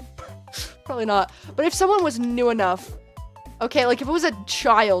 4? Probably not. But if someone was new enough, okay, like if it was a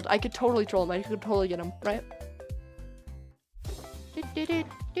child, I could totally troll him. I could totally get him, right?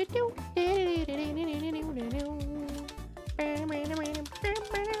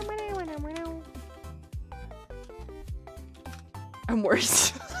 I'm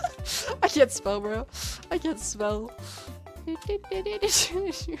worse. I can't spell, bro. I can't spell. It's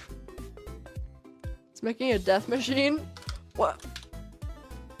making a death machine? What?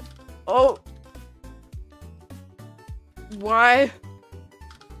 Oh. Why?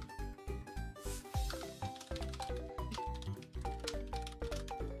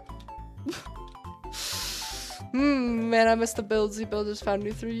 Man, I missed the builds. The builders found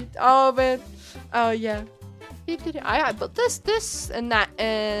new 3. Oh, man. Oh, yeah. I built this, and that,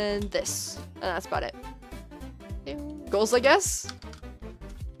 and this. And that's about it. Goals, I guess?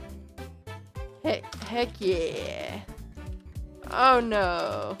 Heck yeah. Oh,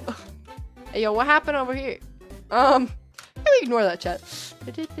 no. Hey, yo, what happened over here? Maybe ignore that, chat.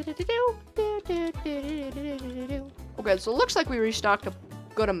 Okay, so it looks like we restocked a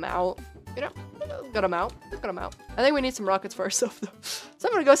good amount. You know? Good amount. Good amount. I think we need some rockets for ourselves, though. So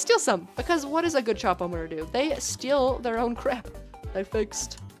I'm gonna go steal some. Because what is a good chop owner do? They steal their own crap. They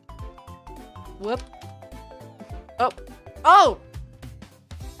fixed. Whoop. Oh. Oh!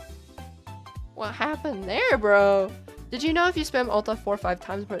 What happened there, bro? Did you know if you spam Alta 4 or 5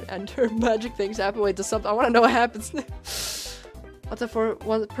 times per enter, magic things happen? Wait, does something? I want to know what happens. Alta 4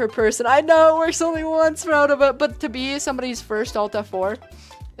 one per person. I know it works only once, bro. But to be somebody's first Alta 4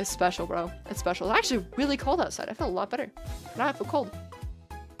 is special, bro. It's special. It's actually really cold outside. I feel a lot better. Now I feel cold.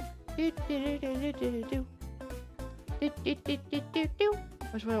 Which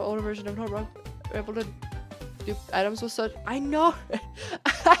one older version of Node, bro? We're able to do items with such. I know.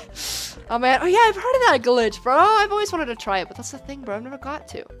 Oh man. Oh yeah, I've heard of that glitch, bro. I've always wanted to try it, but that's the thing, bro. I never got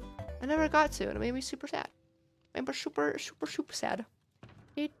to, and it made me super sad. I made me super sad.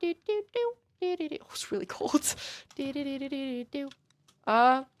 Oh, it's really cold.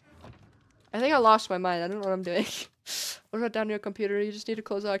 I think I lost my mind. I don't know what I'm doing. What about down your computer? You just need to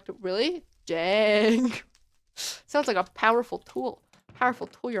close out. Really? Dang. Sounds like a powerful tool. Powerful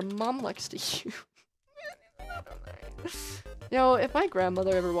tool your mom likes to use. You know, if my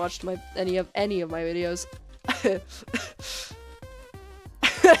grandmother ever watched any of my videos,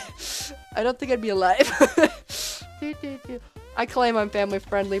 I don't think I'd be alive. I claim I'm family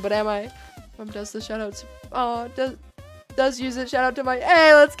friendly, but am I? Does the shoutouts? Oh, does use it. Shout out to my.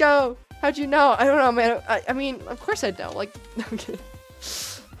 Hey, let's go. How'd you know? I don't know, man. I mean, of course I know. Like, okay.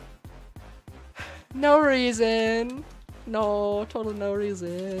 No reason. No, total no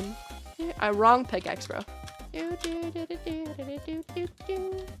reason. I wrong pickaxe, bro.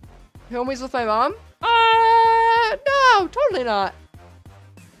 Homies with my mom? No, totally not.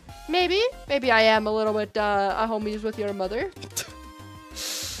 Maybe I am a little bit a homies with your mother.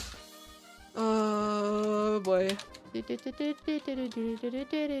 Oh boy. What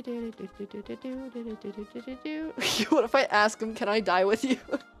if I ask him, can I die with you?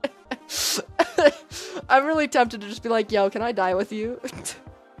 I'm really tempted to just be like, yo, can I die with you?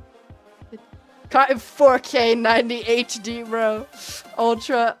 Caught in 4K 90 HD, bro.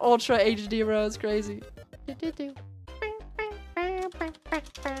 Ultra HD, bro. It's crazy.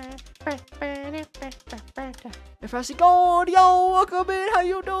 If I see gold, yo, welcome in. How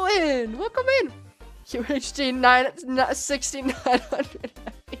you doing? Welcome in. UHD 6900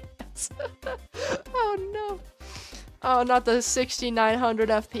 FPS. Oh no. Oh, not the 6900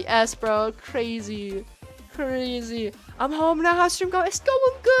 FPS, bro. Crazy. I'm home now. How's stream going? It's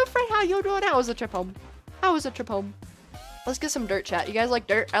going good, friend. How you doing? How was the trip home? Let's get some dirt, chat. You guys like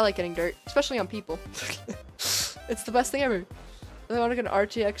dirt? I like getting dirt, especially on people. It's the best thing ever. I want to get an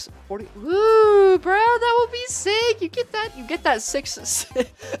RTX 40. Woo, bro, that would be sick. You get that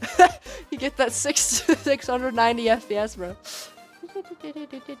 690 FPS, bro.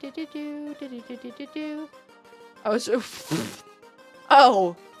 I was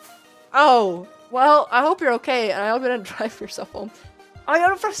Oh. Well, I hope you're okay, and I hope you didn't drive yourself home. I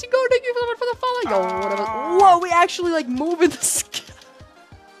got a frosty go. Thank you so much for the follow. Yo, whatever. Whoa, we actually like move in the sky.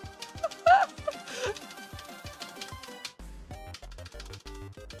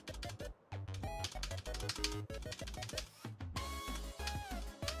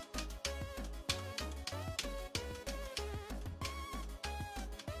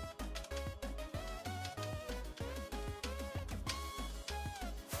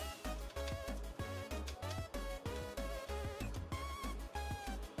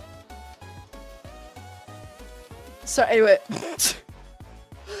 So anyway, I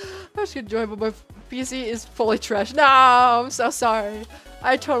was gonna join, but my PC is fully trashed. No, I'm so sorry.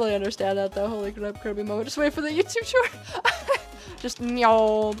 I totally understand that though. Holy crap, Kirby moment. Just wait for the YouTube short. Just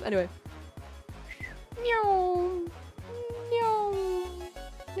no. Anyway. No. No.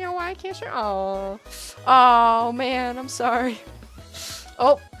 No, I can't share. Oh. Oh man, I'm sorry.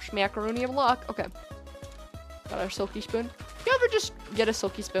 Oh, macaroni of luck. Okay. Got our silky spoon. You ever just get a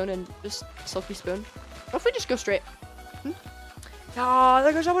silky spoon and just silky spoon? What if we just go straight? Oh,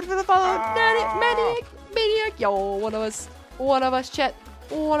 thank you so much for the follow. Maniac. Yo, one of us, chat.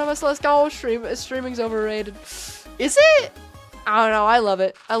 One of us, let's go. Streaming's overrated. Is it? I don't know. I love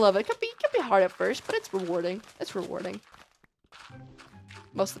it. It could be hard at first, but it's rewarding.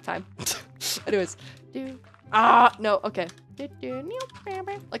 Most of the time. Anyways. No, okay.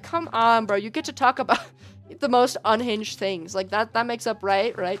 Like, come on, bro. You get to talk about the most unhinged things. Like, that makes up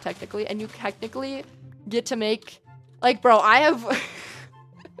right, technically. And you technically get to make, like, bro, I have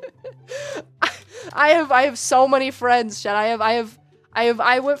I have so many friends, chat. I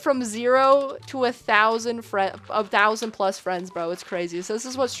went from 0 to 1,000 plus friends, bro. It's crazy. So this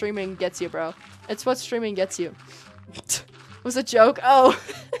is what streaming gets you, bro. It's what streaming gets you. Was a joke? Oh.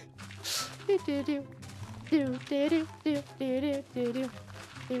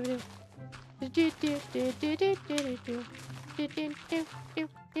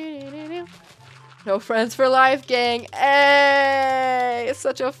 No friends for life, gang. Hey, it's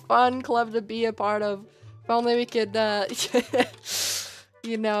such a fun club to be a part of. If only we could,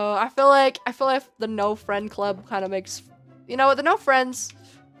 you know, I feel like the no friend club kind of makes, you know, the no friends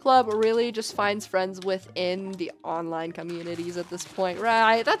club really just finds friends within the online communities at this point,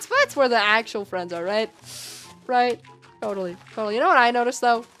 right? That's where the actual friends are, right? Right? Totally. You know what I noticed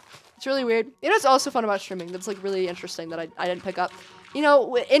though? It's really weird. You know what's also fun about streaming that's like really interesting that I didn't pick up? You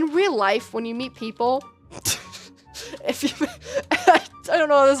know, in real life, when you meet people, if you, I don't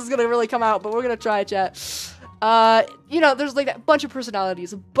know if this is gonna really come out, but we're gonna try, chat. You know, there's like that bunch of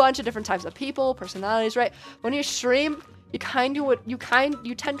personalities, a bunch of different types of people, personalities, right? When you stream, you tend to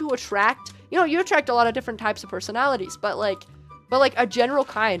attract, you know, you attract a lot of different types of personalities, but like a general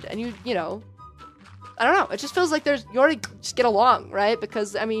kind, and you know, I don't know, it just feels like you already just get along, right?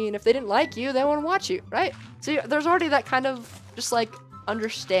 Because, I mean, if they didn't like you, they won't watch you, right? So there's already that kind of just like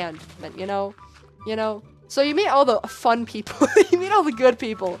understanding, you know? So you meet all the fun people, you meet all the good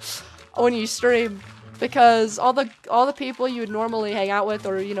people when you stream, because all the people you would normally hang out with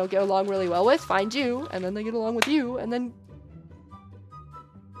or, you know, get along really well with find you, and then they get along with you, and then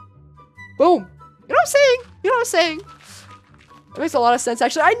boom. You know what I'm saying? It makes a lot of sense,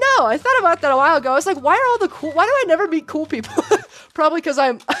 actually. I know! I thought about that a while ago. I was like, why do I never meet cool people? Probably because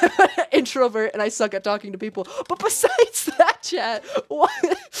I'm an introvert and I suck at talking to people. But besides that, chat, what?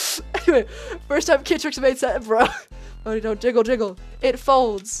 Anyway, first time Kittrix made set, bro. Oh, don't jiggle. It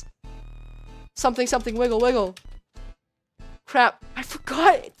folds. Something, wiggle, wiggle. Crap, I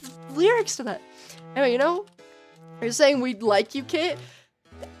forgot the lyrics to that. Anyway, you know, you're saying we'd like you, Kit?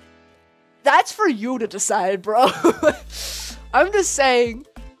 That's for you to decide, bro. I'm just saying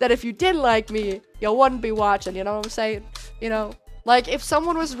that if you didn't like me, you wouldn't be watching, you know what I'm saying? You know, like, if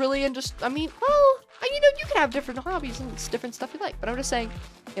someone was really into, I mean, well, you know, you can have different hobbies and different stuff you like, but I'm just saying,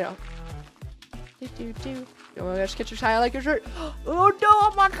 you know. Oh my gosh, Kittrix, I like your shirt. Oh no,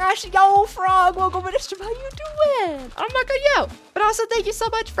 oh my gosh, yo, Frog, welcome in, Mr. How you doing? Oh my god, yo. But also, thank you so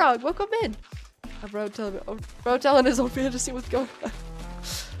much, Frog, welcome in. Bro telling his own fantasy what's going on.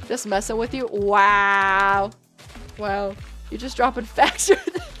 Just messing with you? Wow. You're just dropping facts.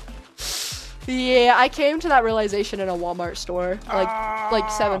 Yeah, I came to that realization in a Walmart store like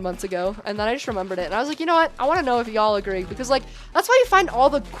 7 months ago, and then I just remembered it, and I was like, you know what? I want to know if y'all agree, because like that's why you find all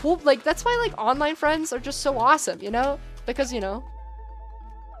the cool, like that's why like online friends are just so awesome, you know? Because, you know,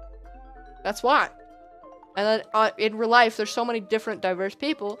 that's why. And then in real life, there's so many different diverse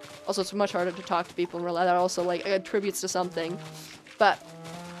people. Also, it's much harder to talk to people in real life. That also, like, attributes to something. But,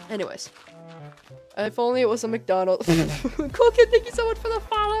 anyways. If only it was a McDonald's. Cool Kid, thank you so much for the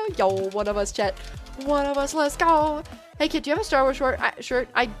follow. Yo, one of us, chat. One of us, let's go. Hey, kid, do you have a Star Wars shirt?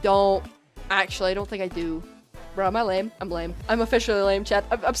 I don't. Actually, I don't think I do. Bro, am I lame? I'm lame. I'm officially lame, chat.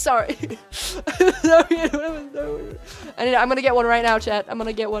 I'm sorry. I'm gonna get one right now, chat. I'm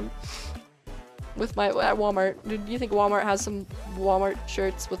gonna get one. With my at Walmart. Do you think Walmart has some Walmart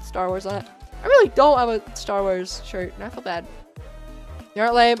shirts with Star Wars on it? I really don't have a Star Wars shirt, and I feel bad. You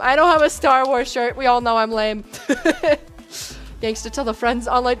aren't lame. I don't have a Star Wars shirt. We all know I'm lame. Thanks to tell the friends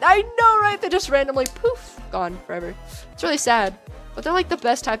online. I know, right? They just randomly poof, gone forever. It's really sad, but they're like the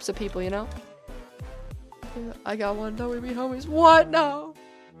best types of people, you know? I got one. No, we be homies. What? No.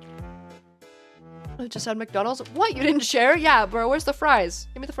 I just had McDonald's. What? You didn't share? Yeah, bro. Where's the fries?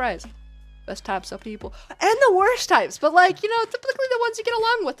 Give me the fries. Best types of people. And the worst types. But, like, you know, typically the ones you get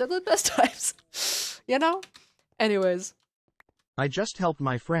along with are the best types. You know? Anyways. I just helped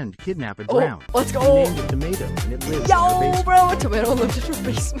my friend kidnap a drown. Let's go. He named it Tomato, and it lives in her basement. Yo, bro. Tomato lives in her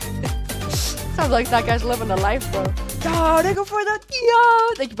basement. Sounds like that guy's living a life, bro. Yo, they go for that.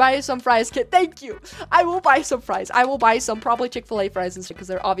 Yo. Thank you. Buy some fries, kid. Thank you. I will buy some fries. I will buy some probably Chick-fil-A fries instead because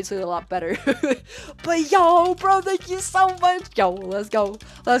they're obviously a lot better. But yo, bro, thank you so much. Yo, let's go.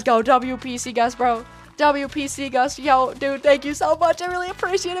 Let's go. WPC Gus, bro. WPC Gus. Yo, dude, thank you so much. I really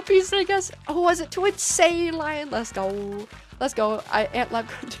appreciate it, PC Gus. Oh, was it Twitch Lion? Let's go. Let's go. Ant Lab.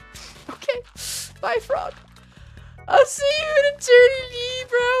 Okay. Bye, Frog. I'll see you in eternity,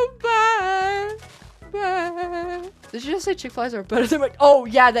 bro. Bye. Bye. Did you just say Chick-fil-A's are better than Oh,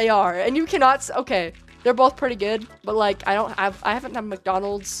 yeah, they are. And you cannot okay. They're both pretty good, but like I haven't had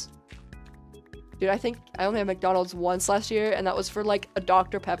McDonald's. Dude, I think I only had McDonald's once last year, and that was for like a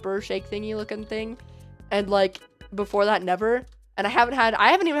Dr. Pepper shake thingy looking thing. And like before that, never. And I haven't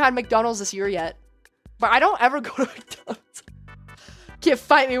even had McDonald's this year yet. But I don't ever go to McDonald's. Can't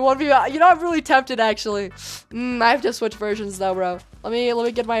fight me 1v1. You know, I'm really tempted actually. I have to switch versions though, bro. Let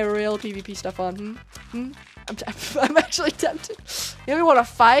me get my real PvP stuff on. I'm actually tempted. You want to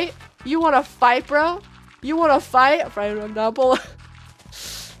fight? You want to fight, bro? You want to fight? I'm down below.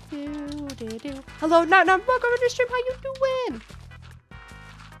 Hello, welcome to the stream. How you doing?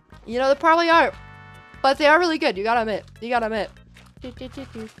 You know, they probably are, but they are really good. You gotta admit. You gotta admit.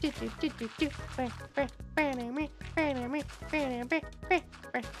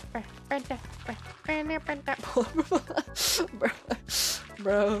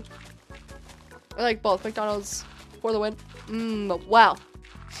 Bro. I like both. McDonald's for the win. Wow.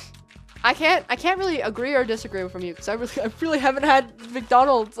 I can't really agree or disagree from you because I really haven't had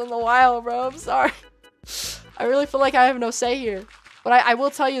McDonald's in a while, bro. I'm sorry. I really feel like I have no say here. But I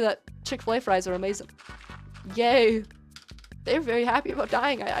will tell you that Chick-fil-A fries are amazing. Yay. They're very happy about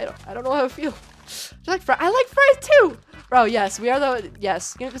dying. I don't know how I feel. I like fries too. Bro, yes, we are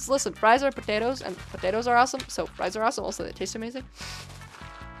yes. You know, just listen, fries are potatoes and potatoes are awesome. So fries are awesome. Also, they taste amazing.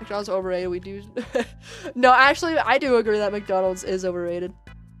 McDonald's are overrated. We do. No, actually, I do agree that McDonald's is overrated.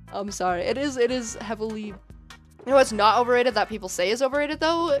 I'm sorry. It is heavily. You know what's not overrated that people say is overrated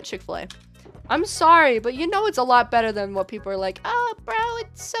though? Chick-fil-A. I'm sorry, but you know it's a lot better than what people are like, oh, bro,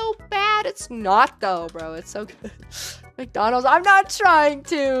 it's so bad. It's not, though, bro. It's so good. McDonald's, I'm not trying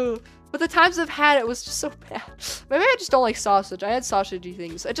to. But the times I've had it was just so bad. Maybe I just don't like sausage. I had sausagey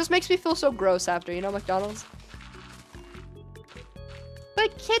things. It just makes me feel so gross after, you know, McDonald's.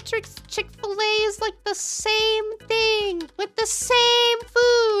 But Kittrix Chick-fil-A is like the same thing with the same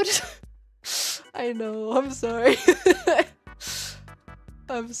food. I know, I'm sorry.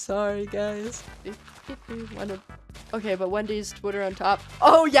 I'm sorry, guys. Okay, but Wendy's Twitter on top.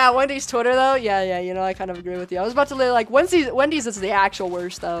 Oh, yeah, Wendy's Twitter, though. Yeah, you know, I kind of agree with you. I was about to say, like, Wendy's is the actual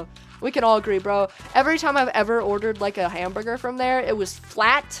worst, though. We can all agree, bro. Every time I've ever ordered, like, a hamburger from there, it was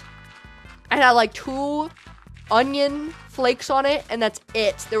flat. I had, like, 2 onion flakes on it, and that's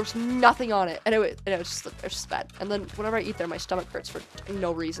it. There was nothing on it. And it was just bad. And then whenever I eat there, my stomach hurts for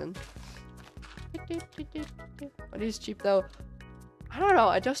no reason. Wendy's cheap, though. I don't know.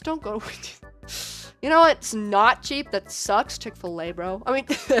 I just don't go to Wendy's. You know what's not cheap? That sucks? Chick-fil-A, bro. I mean,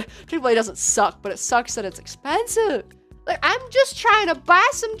 Chick-fil-A doesn't suck, but it sucks that it's expensive. Like, I'm just trying to buy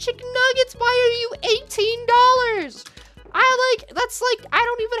some chicken nuggets. Why are you $18? That's like, I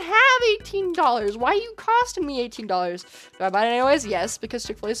don't even have $18. Why are you costing me $18? Do I buy it anyways? Yes, because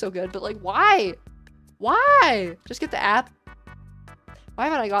Chick-fil-A is so good. But like, why? Why? Just get the app. Why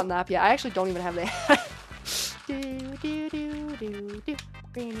haven't I gotten the app yet? I actually don't even have the app.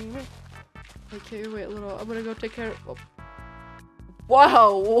 Okay, wait a little. I'm gonna go take care of. Oh.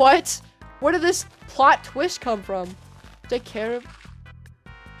 Wow, what? Where did this plot twist come from? Take care of.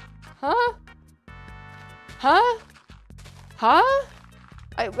 Huh? Huh? Huh?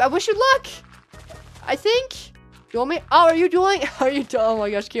 I wish you luck. I think. You want me? Oh, are you dueling? Are you? Oh my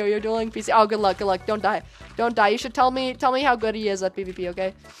gosh, Kyo, you're dueling PC. Oh, good luck, good luck. Don't die. Don't die. You should tell me how good he is at PvP.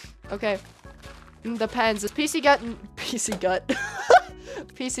 Okay. Okay. Depends. Is PC gut? PC gut.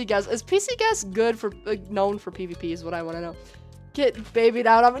 PC guess. Is PC guess good for known for PvP? Is what I want to know. Get babied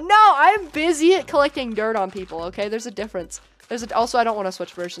out on me. No, I'm busy at collecting dirt on people. Okay, there's a difference. Also, I don't want to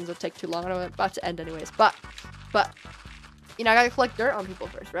switch versions. It'll take too long. I'm about to end anyways. But, you know, I gotta collect dirt on people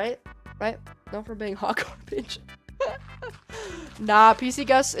first, right? Right? Known for being hot garbage. Nah, PC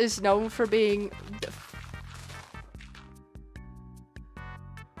Gus is known for being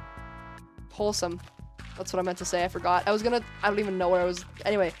wholesome. That's what I meant to say. I forgot. I don't even know where I was.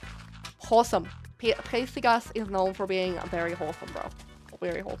 Anyway, wholesome. PC Gus is known for being very wholesome, bro.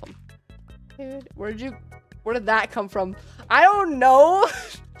 Very wholesome. Dude, where did that come from? I don't know.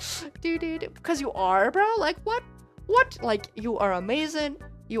 Dude, because you are, bro. Like, what? What? Like, you are amazing.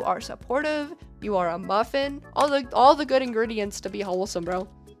 You are supportive. You are a muffin. All the good ingredients to be wholesome, bro.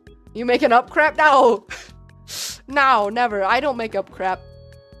 You making up crap? No. No, never. I don't make up crap.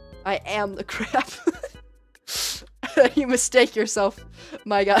 I am the crap. You mistake yourself,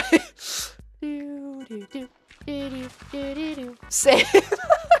 my guy. Same.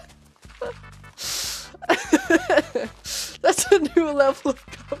 That's a new level of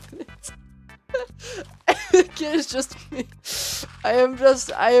confidence. It's just me. I am just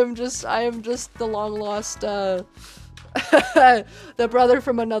the long lost the brother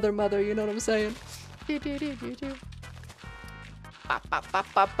from another mother, you know what I'm saying?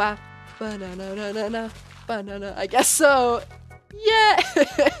 Banana. I guess so. Yeah.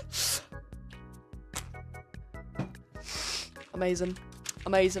 Amazing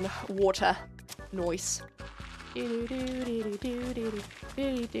water noise. Looks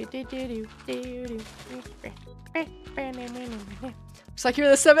like you're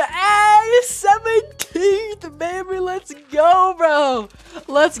the 17th, baby. Let's go, bro.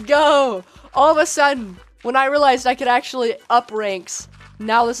 Let's go. All of a sudden, when I realized I could actually up ranks,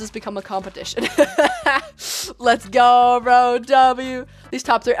 now this has become a competition. Let's go, bro. W. These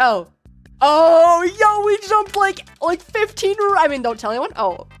top 3. Oh, yo, we jumped like 15. I mean, don't tell anyone.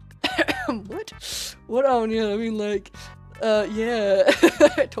 Oh, what? What? Oh, yeah. I mean, like, yeah,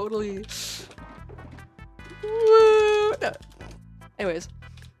 totally. Woo. No. Anyways,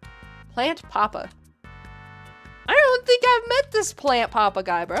 Plant Papa. I don't think I've met this Plant Papa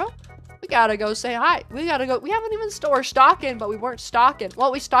guy, bro. We gotta go say hi. We gotta go. We haven't even stocking, but we weren't stocking.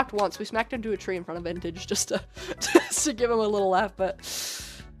 Well, we stocked once. We smacked into a tree in front of Vintage just to give him a little laugh, but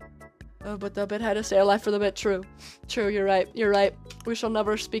the bit had to stay alive for the bit. True. You're right. We shall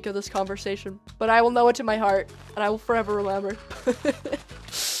never speak of this conversation, but I will know it in my heart, and I will forever remember.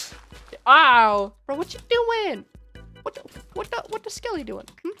 Ow, bro, what you doing? What the skelly doing?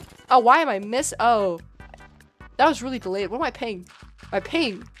 Oh, why am I Oh, that was really delayed. What am I paying? My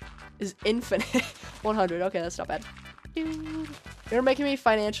ping is infinite. 100. Okay, that's not bad. You're making me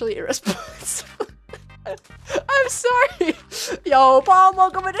financially irresponsible. I'm sorry. Yo, Paul,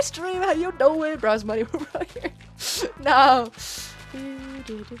 welcome to the stream. How you doing? Browse money. We're right here. No.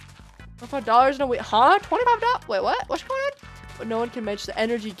 $25? No, wait. Huh? $25? Wait, what? What's going on? But no one can match the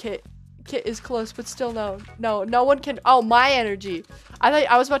energy kit. Kit is close, but still no one can. Oh, my energy.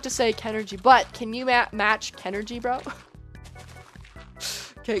 I was about to say Kenergy, but can you match Kenergy, bro?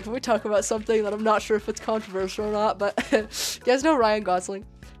 Okay, can we talk about something that I'm not sure if it's controversial or not, but you guys know Ryan Gosling.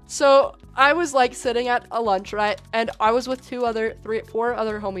 So I was like sitting at a lunch, right? And I was with 4 other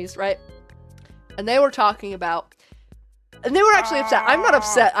homies, right? And they were talking about, and they were actually upset. I'm not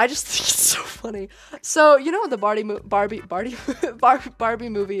upset. I just think it's so funny. So, you know, in the Barbie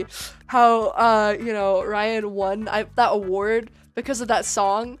movie, how, you know, Ryan won that award because of that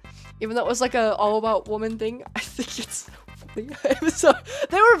song, even though it was like a all about woman thing. I think it's so funny.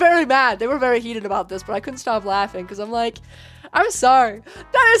 They were very mad. They were very heated about this, but I couldn't stop laughing because I'm like, I'm sorry.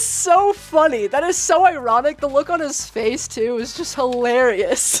 That is so funny. That is so ironic. The look on his face, too, is just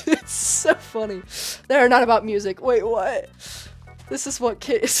hilarious. It's so funny. They're not about music. Wait, what? This is what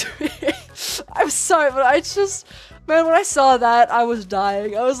Kit is. I'm sorry, but I just... Man, when I saw that, I was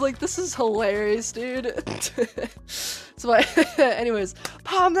dying. I was like, this is hilarious, dude. So, anyways.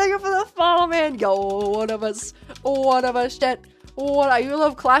 Palm, thank you for the follow, man. Yo, one of us, shit. What, you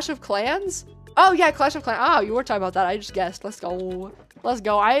love Clash of Clans? Oh, yeah, Clash of Clans. Oh, you were talking about that. I just guessed. Let's go.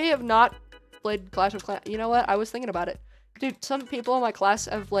 I have not played Clash of Clans. You know what? I was thinking about it. dude, some people in my class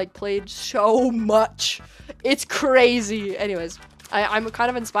have like played so much. It's crazy. Anyways, I'm kind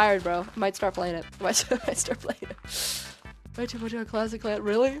of inspired, bro. I might start playing it. I might start playing it. Way too much on Classic Clan.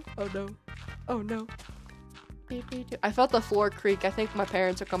 Really? Oh no. Oh no. I felt the floor creak. I think my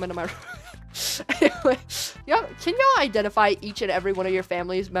parents are coming to my room. Anyway, can y'all identify each and every one of your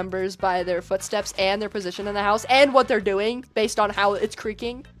family's members by their footsteps and their position in the house and what they're doing based on how it's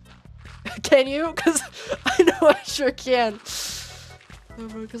creaking? Can you? Because I know I sure can. Oh,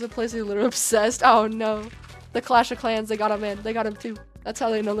 bro, because the place is literally obsessed. Oh no. The Clash of Clans, they got him in. They got him too. That's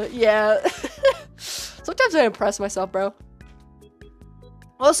how they know that. Yeah. Sometimes I impress myself, bro.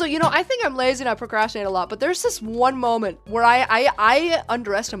 Also, you know, I think I'm lazy and I procrastinate a lot, but there's this one moment where I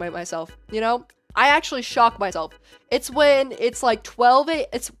underestimate myself, you know? I actually shock myself. It's when it's like 12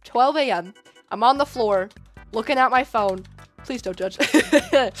 a.m. I'm on the floor, looking at my phone. Please don't judge.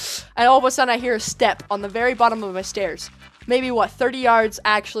 And all of a sudden I hear a step on the very bottom of my stairs. Maybe, what, 30 yards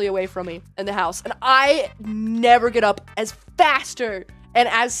actually away from me in the house. And I never get up as faster and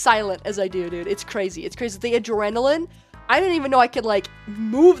as silent as I do, dude. It's crazy. It's crazy. The adrenaline... I didn't even know I could, like,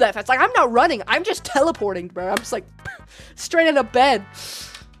 move that fast. Like, I'm not running. I'm just teleporting, bro. I'm just, like, straight into bed.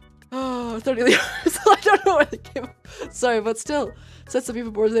 Oh, 30 yards. I don't know where they came from. Sorry, but still. Sets the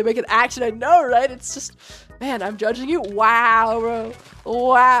people boards, they make an action. I know, right? It's just, man, I'm judging you. Wow, bro.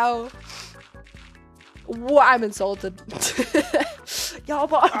 Wow. I'm insulted. Y'all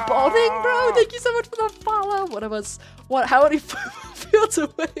balding, bro? Thank you so much for the follow. One of us. What? How many fields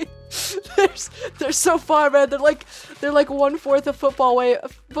away? They're so far, man. They're like 1/4 a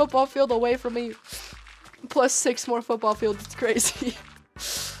football field away from me. Plus 6 more football fields. It's crazy.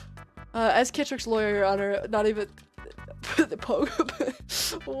 As Kittrix lawyer, Your Honor, not even the poke.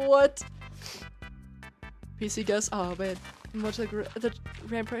 What? PC guess. Oh man. Much like the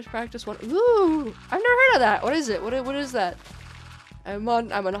rampage practice one. Ooh, I've never heard of that. What is it? What is that? I'm on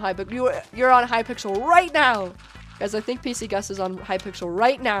hypixel. You're on hypixel right now, guys. I think PC Gus is on hypixel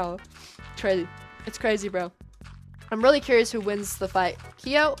right now. Crazy. It's crazy, bro. I'm really curious who wins the fight,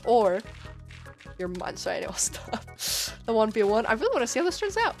 Keo or your mom. Sorry, I'll stop. The 1v1. I really want to see how this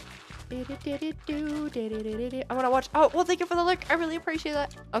turns out. I'm gonna watch. Oh, well, thank you for the look. I really appreciate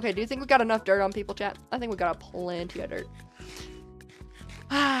that. Okay, do you think we got enough dirt on people, chat? I think we got plenty of dirt.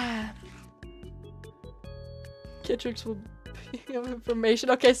 Kittrix will have information.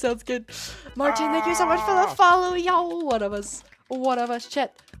 Okay, sounds good. Martin, thank you so much for the follow, yo. One of us,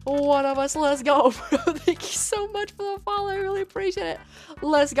 chat. One of us, let's go, bro. Thank you so much for the follow. I really appreciate it.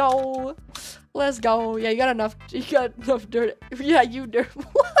 Let's go. Let's go. Yeah, you got enough dirt. Yeah, you dirt.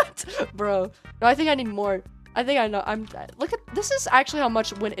 What? Bro. No, I think I need more. I think I know. Look at, this is actually how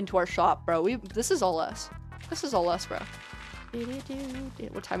much went into our shop, bro. This is all us. This is all us, bro.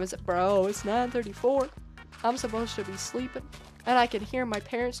 What time is it, bro? It's 9:34. I'm supposed to be sleeping. And I can hear my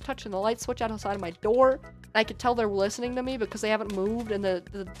parents touching the light switch outside of my door. And I can tell they're listening to me because they haven't moved and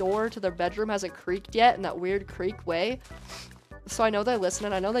the door to their bedroom hasn't creaked yet in that weird creak way. So I know they're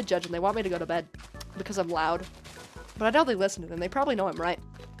listening. I know they judge and they want me to go to bed because I'm loud. But I know they listen and they probably know I'm right.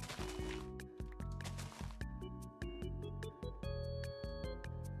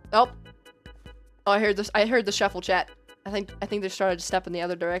 Oh. Oh, I heard this. I heard the shuffle chat. I think they started to step in the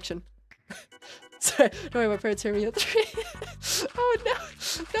other direction. Sorry, don't worry, my parents hear me at 3. Oh no, not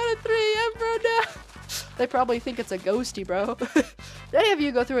at 3 a.m, bro, no. They probably think it's a ghosty, bro. Did any of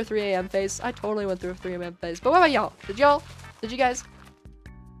you go through a 3 a.m. phase? I totally went through a 3 a.m. phase. But what about y'all? Did you guys?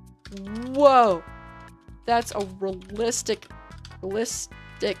 Whoa. That's a realistic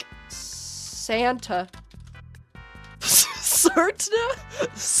Santa.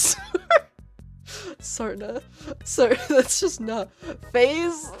 Sarna? Sorry, that's just not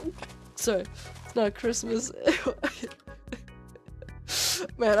phase. Sorry, it's not Christmas.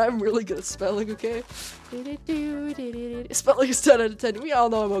 Man, I'm really good at spelling, okay? Spelling is 10 out of 10. We all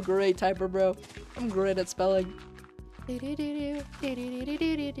know I'm a great typer, bro. I'm great at spelling.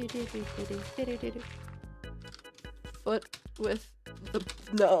 Foot with the...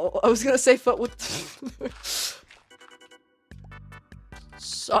 No, I was gonna say foot with...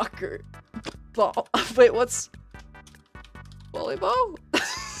 Soccer. Ball. Wait, what's... Volleyball?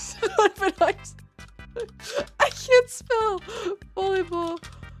 I can't spell volleyball.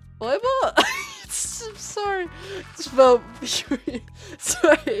 Volleyball? Sorry. Spell.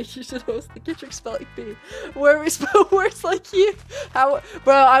 Sorry, you should host the Kittrix spelling bee. Where we spell words like you. How,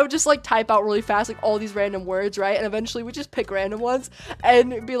 bro? I would just like type out really fast like all these random words, right? And eventually we just pick random ones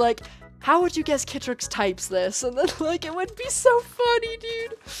and be like, how would you guess Kittrix types this? And then like it would be so funny,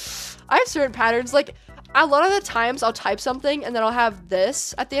 dude. I have certain patterns. Like a lot of the times I'll type something and then I'll have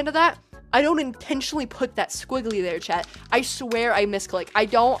this at the end of that. I don't intentionally put that squiggly there, chat. I swear I misclick. I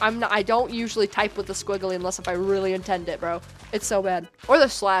don't usually type with the squiggly unless if I really intend it, bro. It's so bad. Or the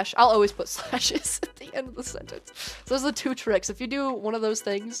slash. I'll always put slashes at the end of the sentence. So those are the 2 tricks. If you do one of those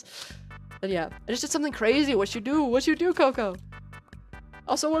things, then yeah. I just did something crazy. What you do, Coco?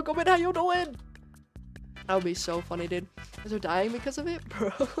 Also, welcome in. How you doing? That would be so funny, dude. Is there dying because of it?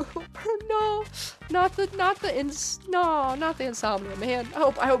 Bro, no. Not the insomnia, man. I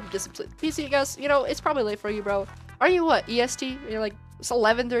hope you discipline. PC, I guess, you know, it's probably late for you, bro. Are you what, EST? You're like, it's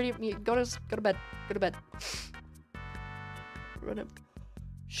 11:30. Go to bed. Go to bed. Run him.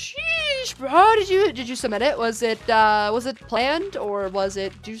 Sheesh, bro. Did you submit it? Was it planned, or was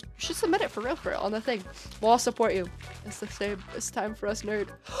it, you should submit it for real on the thing. We'll all support you. It's the same. It's time for us, nerd.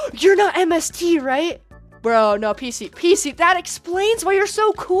 You're not MST, right? Bro, no, PC, that explains why you're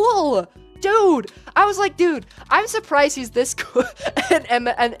so cool! Dude, I was like, dude, I'm surprised he's this cool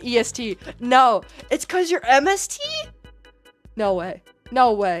and EST. No, it's cause you're MST? No way.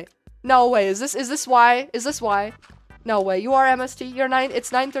 No way. No way. Is this why? Is this why? No way. You are MST. It's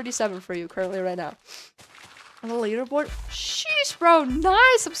 9:37 for you currently right now. On the leaderboard? Sheesh, bro.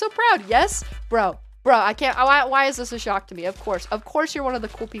 Nice. I'm so proud. Yes? Bro, I can't. Why is this a shock to me? Of course you're one of the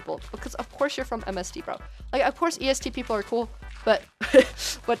cool people, because of course you're from MST, bro. Like, of course EST people are cool, but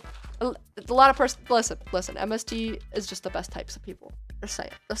but a lot of listen, MST is just the best types of people. Let's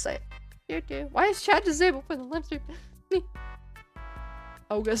say it. Why is chat disabled for the live stream? Me.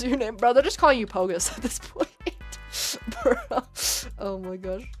 Pogus, your name, bro. They're just calling you Pogus at this point, bro. Oh my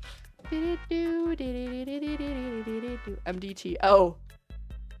gosh. MDT. Oh.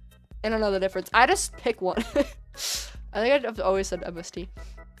 I don't know the difference. I just pick one. I think I've always said MST.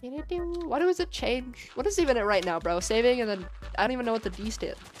 Why does it change? What is even it right now, bro? Saving, and then I don't even know what the D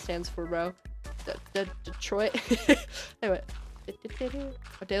stands for, bro. Detroit. Anyway.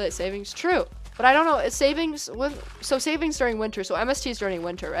 Daylight savings. True. But I don't know. It's savings. So savings during winter. So MST is during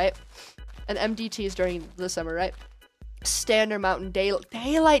winter, right? And MDT is during the summer, right? Standard Mountain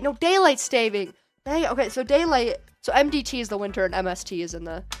Daylight. No, daylight saving. Okay, so daylight. So MDT is the winter and MST is in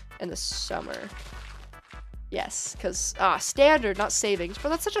the summer. Yes, because standard, not savings. But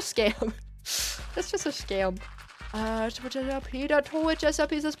that's such a scam. That's just a scam.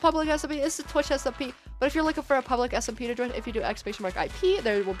 TwitchSMP, is this public SMP? This is TwitchSMP. But if you're looking for a public SMP to join, if you do !IP,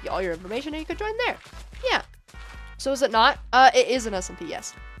 there will be all your information and you can join there. Yeah. So is it not? It is an SMP,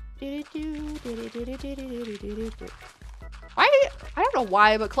 yes. I don't know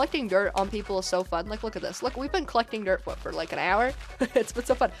why, but collecting dirt on people is so fun. Like, look at this. Look, we've been collecting dirt, for like an hour? It's been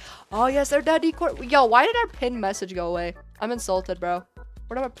so fun. Oh, yes, they're dead. Yo, why did our pin message go away? I'm insulted, bro.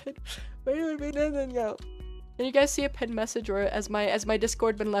 Where did our pin? Where did my pin go? Can you guys see a pin message, or has my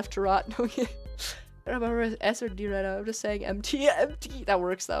Discord been left to rot? No, I don't remember S or D right now. I'm just saying MT. That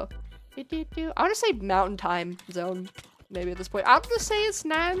works, though. I want to say mountain time zone, maybe at this point. I'll just say it's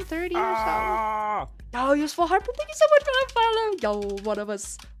 9:30 or so. Oh, useful Harper, thank you so much for that follow. Yo, one of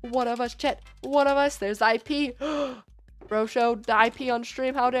us, chat. One of us, there's the IP. Bro showed the IP on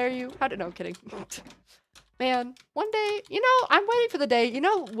stream, how dare you? No, I'm kidding. Man, one day, you know, I'm waiting for the day, you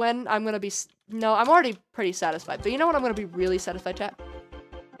know when I'm gonna be, no, I'm already pretty satisfied, but you know when I'm gonna be really satisfied, chat?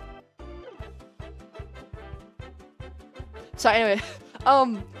 So anyway,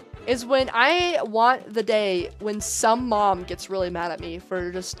 is when I want the day when some mom gets really mad at me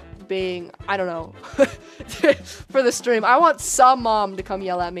for just being, I don't know, for the stream. I want some mom to come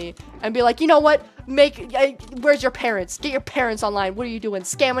yell at me and be like, you know what, where's your parents? Get your parents online. What are you doing?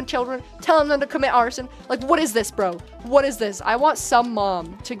 Scamming children? Telling them to commit arson? Like, what is this, bro? What is this? I want some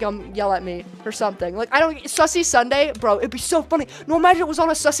mom to come yell at me for something. Like, Sussy Sunday, bro, it'd be so funny. No, imagine it was on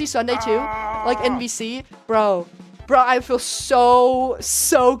a Sussy Sunday too, like NBC, bro, I feel so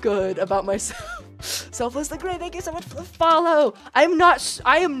good about myself. Selfless the Great, thank you so much for the follow. I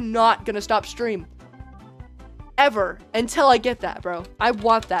am not gonna stop stream ever until I get that, bro. I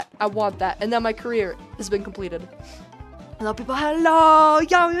want that, and then my career has been completed. Hello people, hello,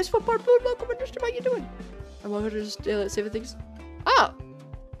 yo, you're so welcome to the stream. How you doing? I'm over to just saving things. Oh,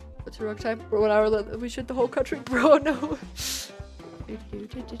 what's your work time? For 1 hour, we should the whole country, bro. No.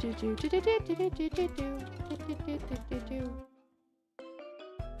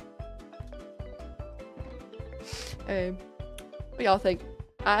 Hey, what y'all think?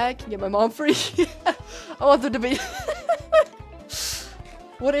 I can get my mom free. I want them to be.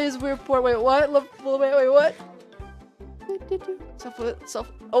 What is weird port? Wait, what? Wait, what?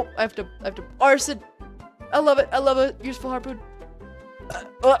 Self. Oh, I have to arson. I love it. Useful harpoon.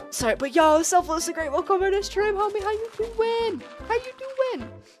 Oh, sorry, but y'all, Selfless the Great, welcome to the stream, homie. How you doing?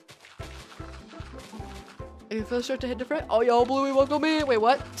 I can feel the start to hit different. Oh, yo, Bluey, welcome in. Wait,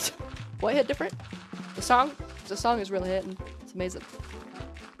 what? What hit different? The song is really hitting. It's amazing.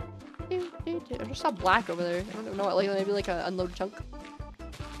 I just saw black over there. I don't know what, like maybe like an unloaded chunk.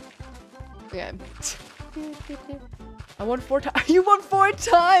 Okay. I won 4 times. You won 4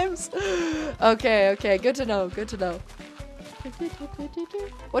 times! Okay, good to know, good to know.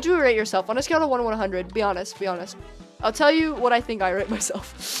 What do you rate yourself? On a scale of 1 to 100, be honest. I'll tell you what I think I rate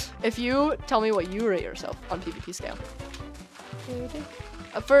myself. If you tell me what you rate yourself on PvP scale.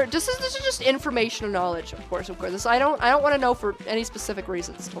 This is just informational knowledge, of course. I don't want to know for any specific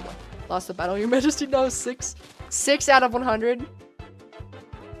reasons. Hold on. Lost the battle, Your Majesty. No, 6 out of 100.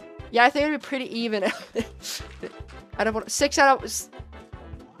 Yeah, I think it'd be pretty even. Out of 6 out of.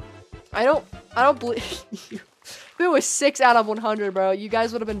 I don't believe you. If it was 6 out of 100, bro, you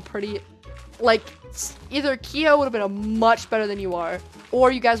guys would have been pretty. Like, either Keo would have been much better than you are,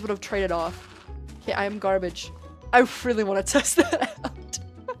 or you guys would have traded off. Okay, I am garbage. I really want to test that out.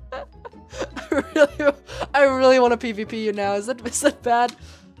 I really want to PvP you now. Is that bad?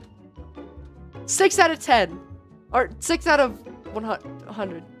 6 out of 10. Or 6 out of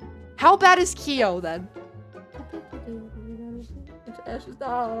 100. How bad is Keo then? 6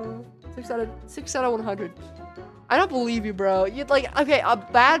 out of 100. I don't believe you, bro. You'd like, okay, a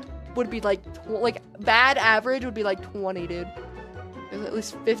bad would be like bad average would be like 20, dude. At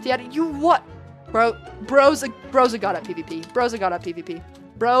least 50 out of you. What? Bro's a god at PvP. Bro's a god at PvP.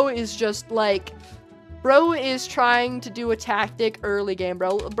 Bro is just like, bro is trying to do a tactic early game,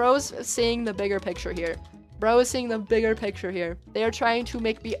 bro. Bro's seeing the bigger picture here. Bro is seeing the bigger picture here. They are trying to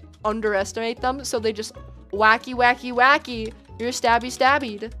make me underestimate them, so they just wacky. You're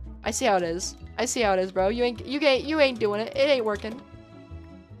stabby. I see how it is. Bro. You ain't doing it. It ain't working.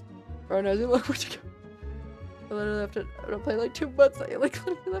 Bro knows it. Look where to go. I literally have to. I don't play like 2 months. I like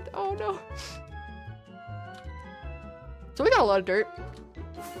literally left. Oh no. So we got a lot of dirt.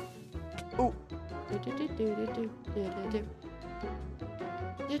 Ooh. You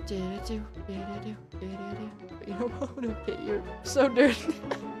know what? Okay, you're so dirty.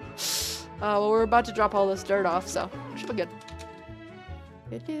 Well, we're about to drop all this dirt off, so it should be good.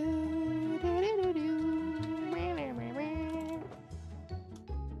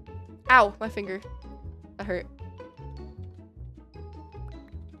 Ow, my finger. That hurt.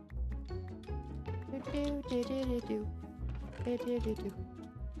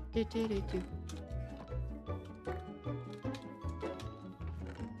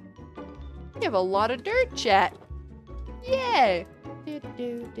 You have a lot of dirt, chat. Yay!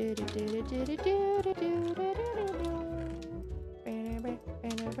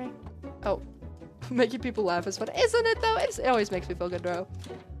 Oh, making people laugh is fun, isn't it though? It always makes me feel good, bro.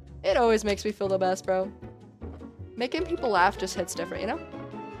 It always makes me feel the best, bro. Making people laugh just hits different, you know?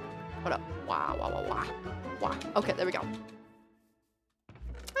 What up? Wow. Okay, there we go.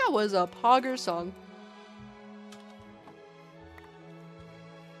 That was a Pogger song.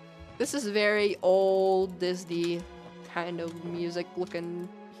 This is very old Disney kind of music looking,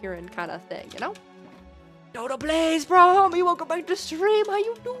 hearing kind of thing, you know? Dota Blaze, bro, homie, welcome back to stream. How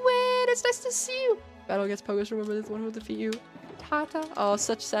you doing? It's nice to see you. Battle against Pogos, remember this one who will defeat you. Tata. Oh,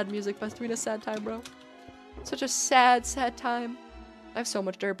 such sad music. Must be a sad time, bro. Such a sad time. I have so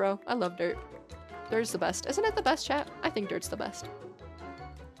much dirt, bro. I love dirt. Dirt's the best. Isn't it the best, chat? I think dirt's the best.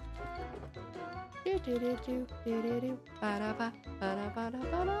 I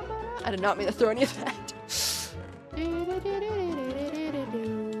did not mean to throw any of that.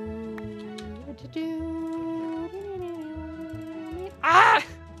 Ah!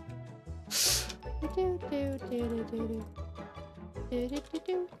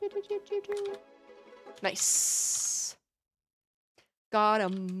 Nice. Got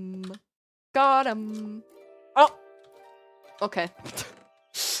him. Oh! Okay.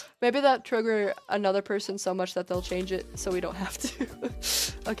 Maybe that trigger another person so much that they'll change it so we don't have to.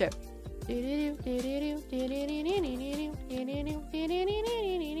 Okay.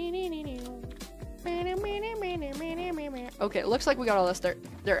 Okay, it looks like we got all this dirt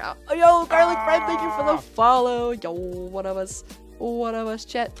out. Oh, yo, Garlic Friend, thank you for the follow. Yo, one of us,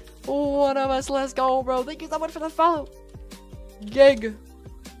 chat. One of us, let's go, bro. Thank you so much for the follow. Gig.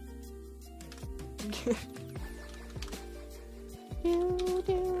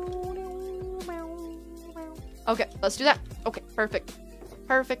 Okay, let's do that. Okay, perfect,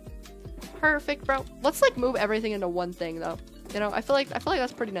 bro. Let's like move everything into one thing though. You know, I feel like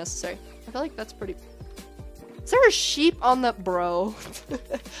that's pretty necessary. I feel like that's pretty. Is there a sheep on the bro?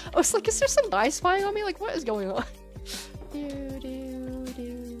 I was like, is there some guy spying on me? Like, what is going on?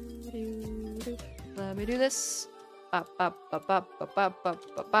 Let me do this. Okay,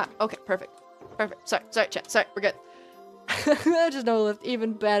 perfect. Sorry, chat. Sorry, we're good. I just no lift,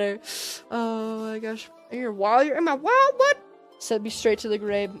 even better. Oh my gosh. You're wild. You're in my wild. What? Send me straight to the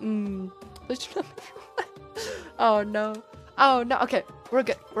grave. Please do not make me. Oh no. Oh no. Okay. We're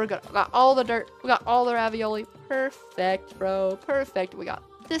good. We're good. We got all the dirt. We got all the ravioli. Perfect, bro. Perfect. We got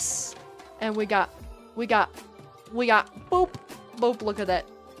this. And we got. Boop. Boop. Look at that.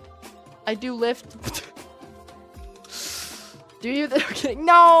 I do lift. Do you? Okay.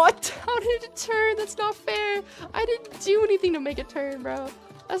 No. How did it turn? That's not fair. I didn't do anything to make it turn, bro.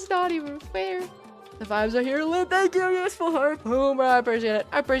 That's not even fair. The vibes are here. Lynn, thank you. Useful harpoon. I appreciate it.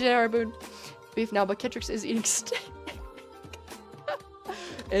 I appreciate harpoon. Beef now, but Kittrix is eating steak.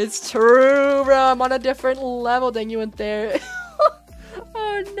 It's true, bro. I'm on a different level than you went there.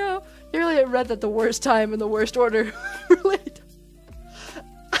 Oh no. You really read that the worst time in the worst order. Really?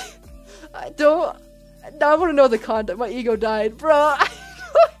 I don't. I want to know the content. My ego died, bro. I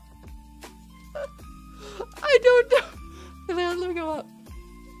don't know. Let me go up.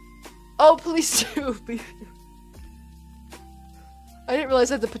 Oh, please do. I didn't realize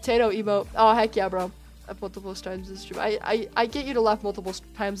I had the potato emote. Oh, heck yeah, bro. Multiple times in stream. I get you to laugh multiple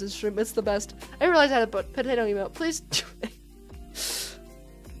times in stream. It's the best. I didn't realize I had a potato emote. Please do it.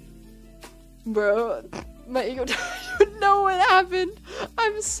 Bro, my ego died. I don't know what happened.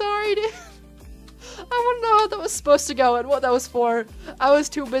 I'm sorry, dude. I want to know how that was supposed to go and what that was for. I was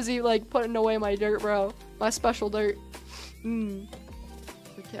too busy, like, putting away my dirt, bro. My special dirt.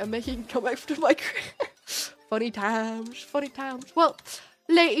 Okay, I'm making come back to my funny times. Funny times. Well,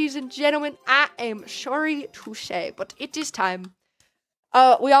 ladies and gentlemen, I am sorry to say, but it is time.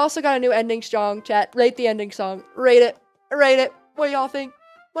 We also got a new ending song, chat. Rate the ending song. Rate it. Rate it. What do y'all think?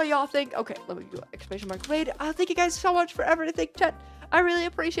 What do y'all think? Okay, let me do an exclamation mark. Rate it. Thank you guys so much for everything, chat. I really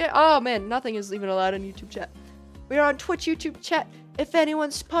appreciate it. Oh man, nothing is even allowed on YouTube chat. We are on Twitch YouTube chat. If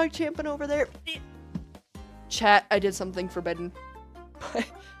anyone's pog champing over there. Chat, I did something forbidden.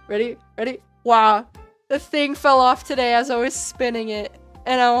 Ready? Ready? Wow. The thing fell off today as I was spinning it.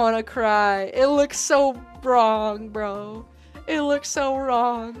 And I want to cry. It looks so wrong, bro. It looks so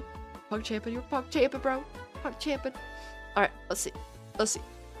wrong. Pog champing, you're pog champing, bro. Pog champing. Alright, let's see. Let's see.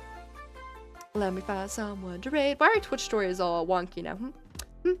 Let me find someone to raid. Why are Twitch stories all wonky now?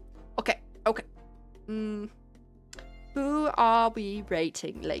 Okay, okay. Who are we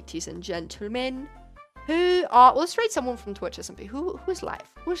rating, ladies and gentlemen? Let's rate someone from TwitchSMP. Who's live?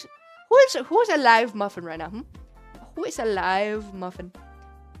 Who's a live muffin right now? Who is a live muffin?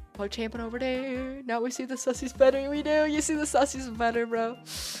 Pog champing over there. Now we see the sussies better. We do. You see the sussies better, bro.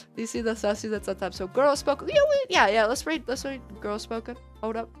 You see the sussies that's on top. So girl spoken. Yeah. Let's rate girl spoken.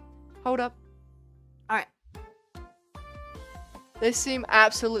 Hold up. Alright. They seem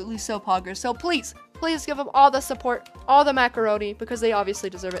absolutely so poggers. So please give them all the support, all the macaroni, because they obviously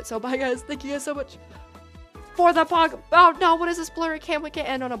deserve it. So bye guys. Thank you guys so much for the pog. Oh no, what is this blurry cam? We can't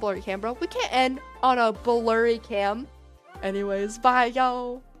end on a blurry cam, bro. We can't end on a blurry cam. Anyways, bye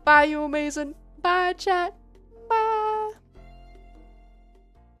y'all. Bye you amazing. Bye chat. Bye.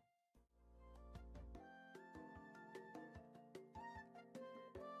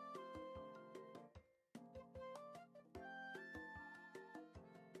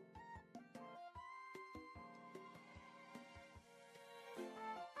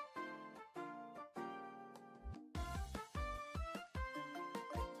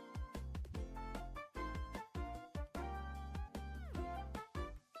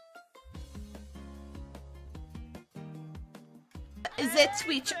 The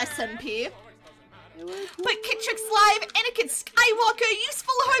TwitchSMP. But Kittrix Live, Anakin Skywalker,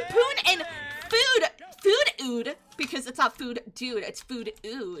 Useful Harpoon, and Food Ood, because it's not Food Dude, it's Food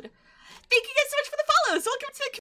Ood. Thank you guys so much for the follows. Welcome to the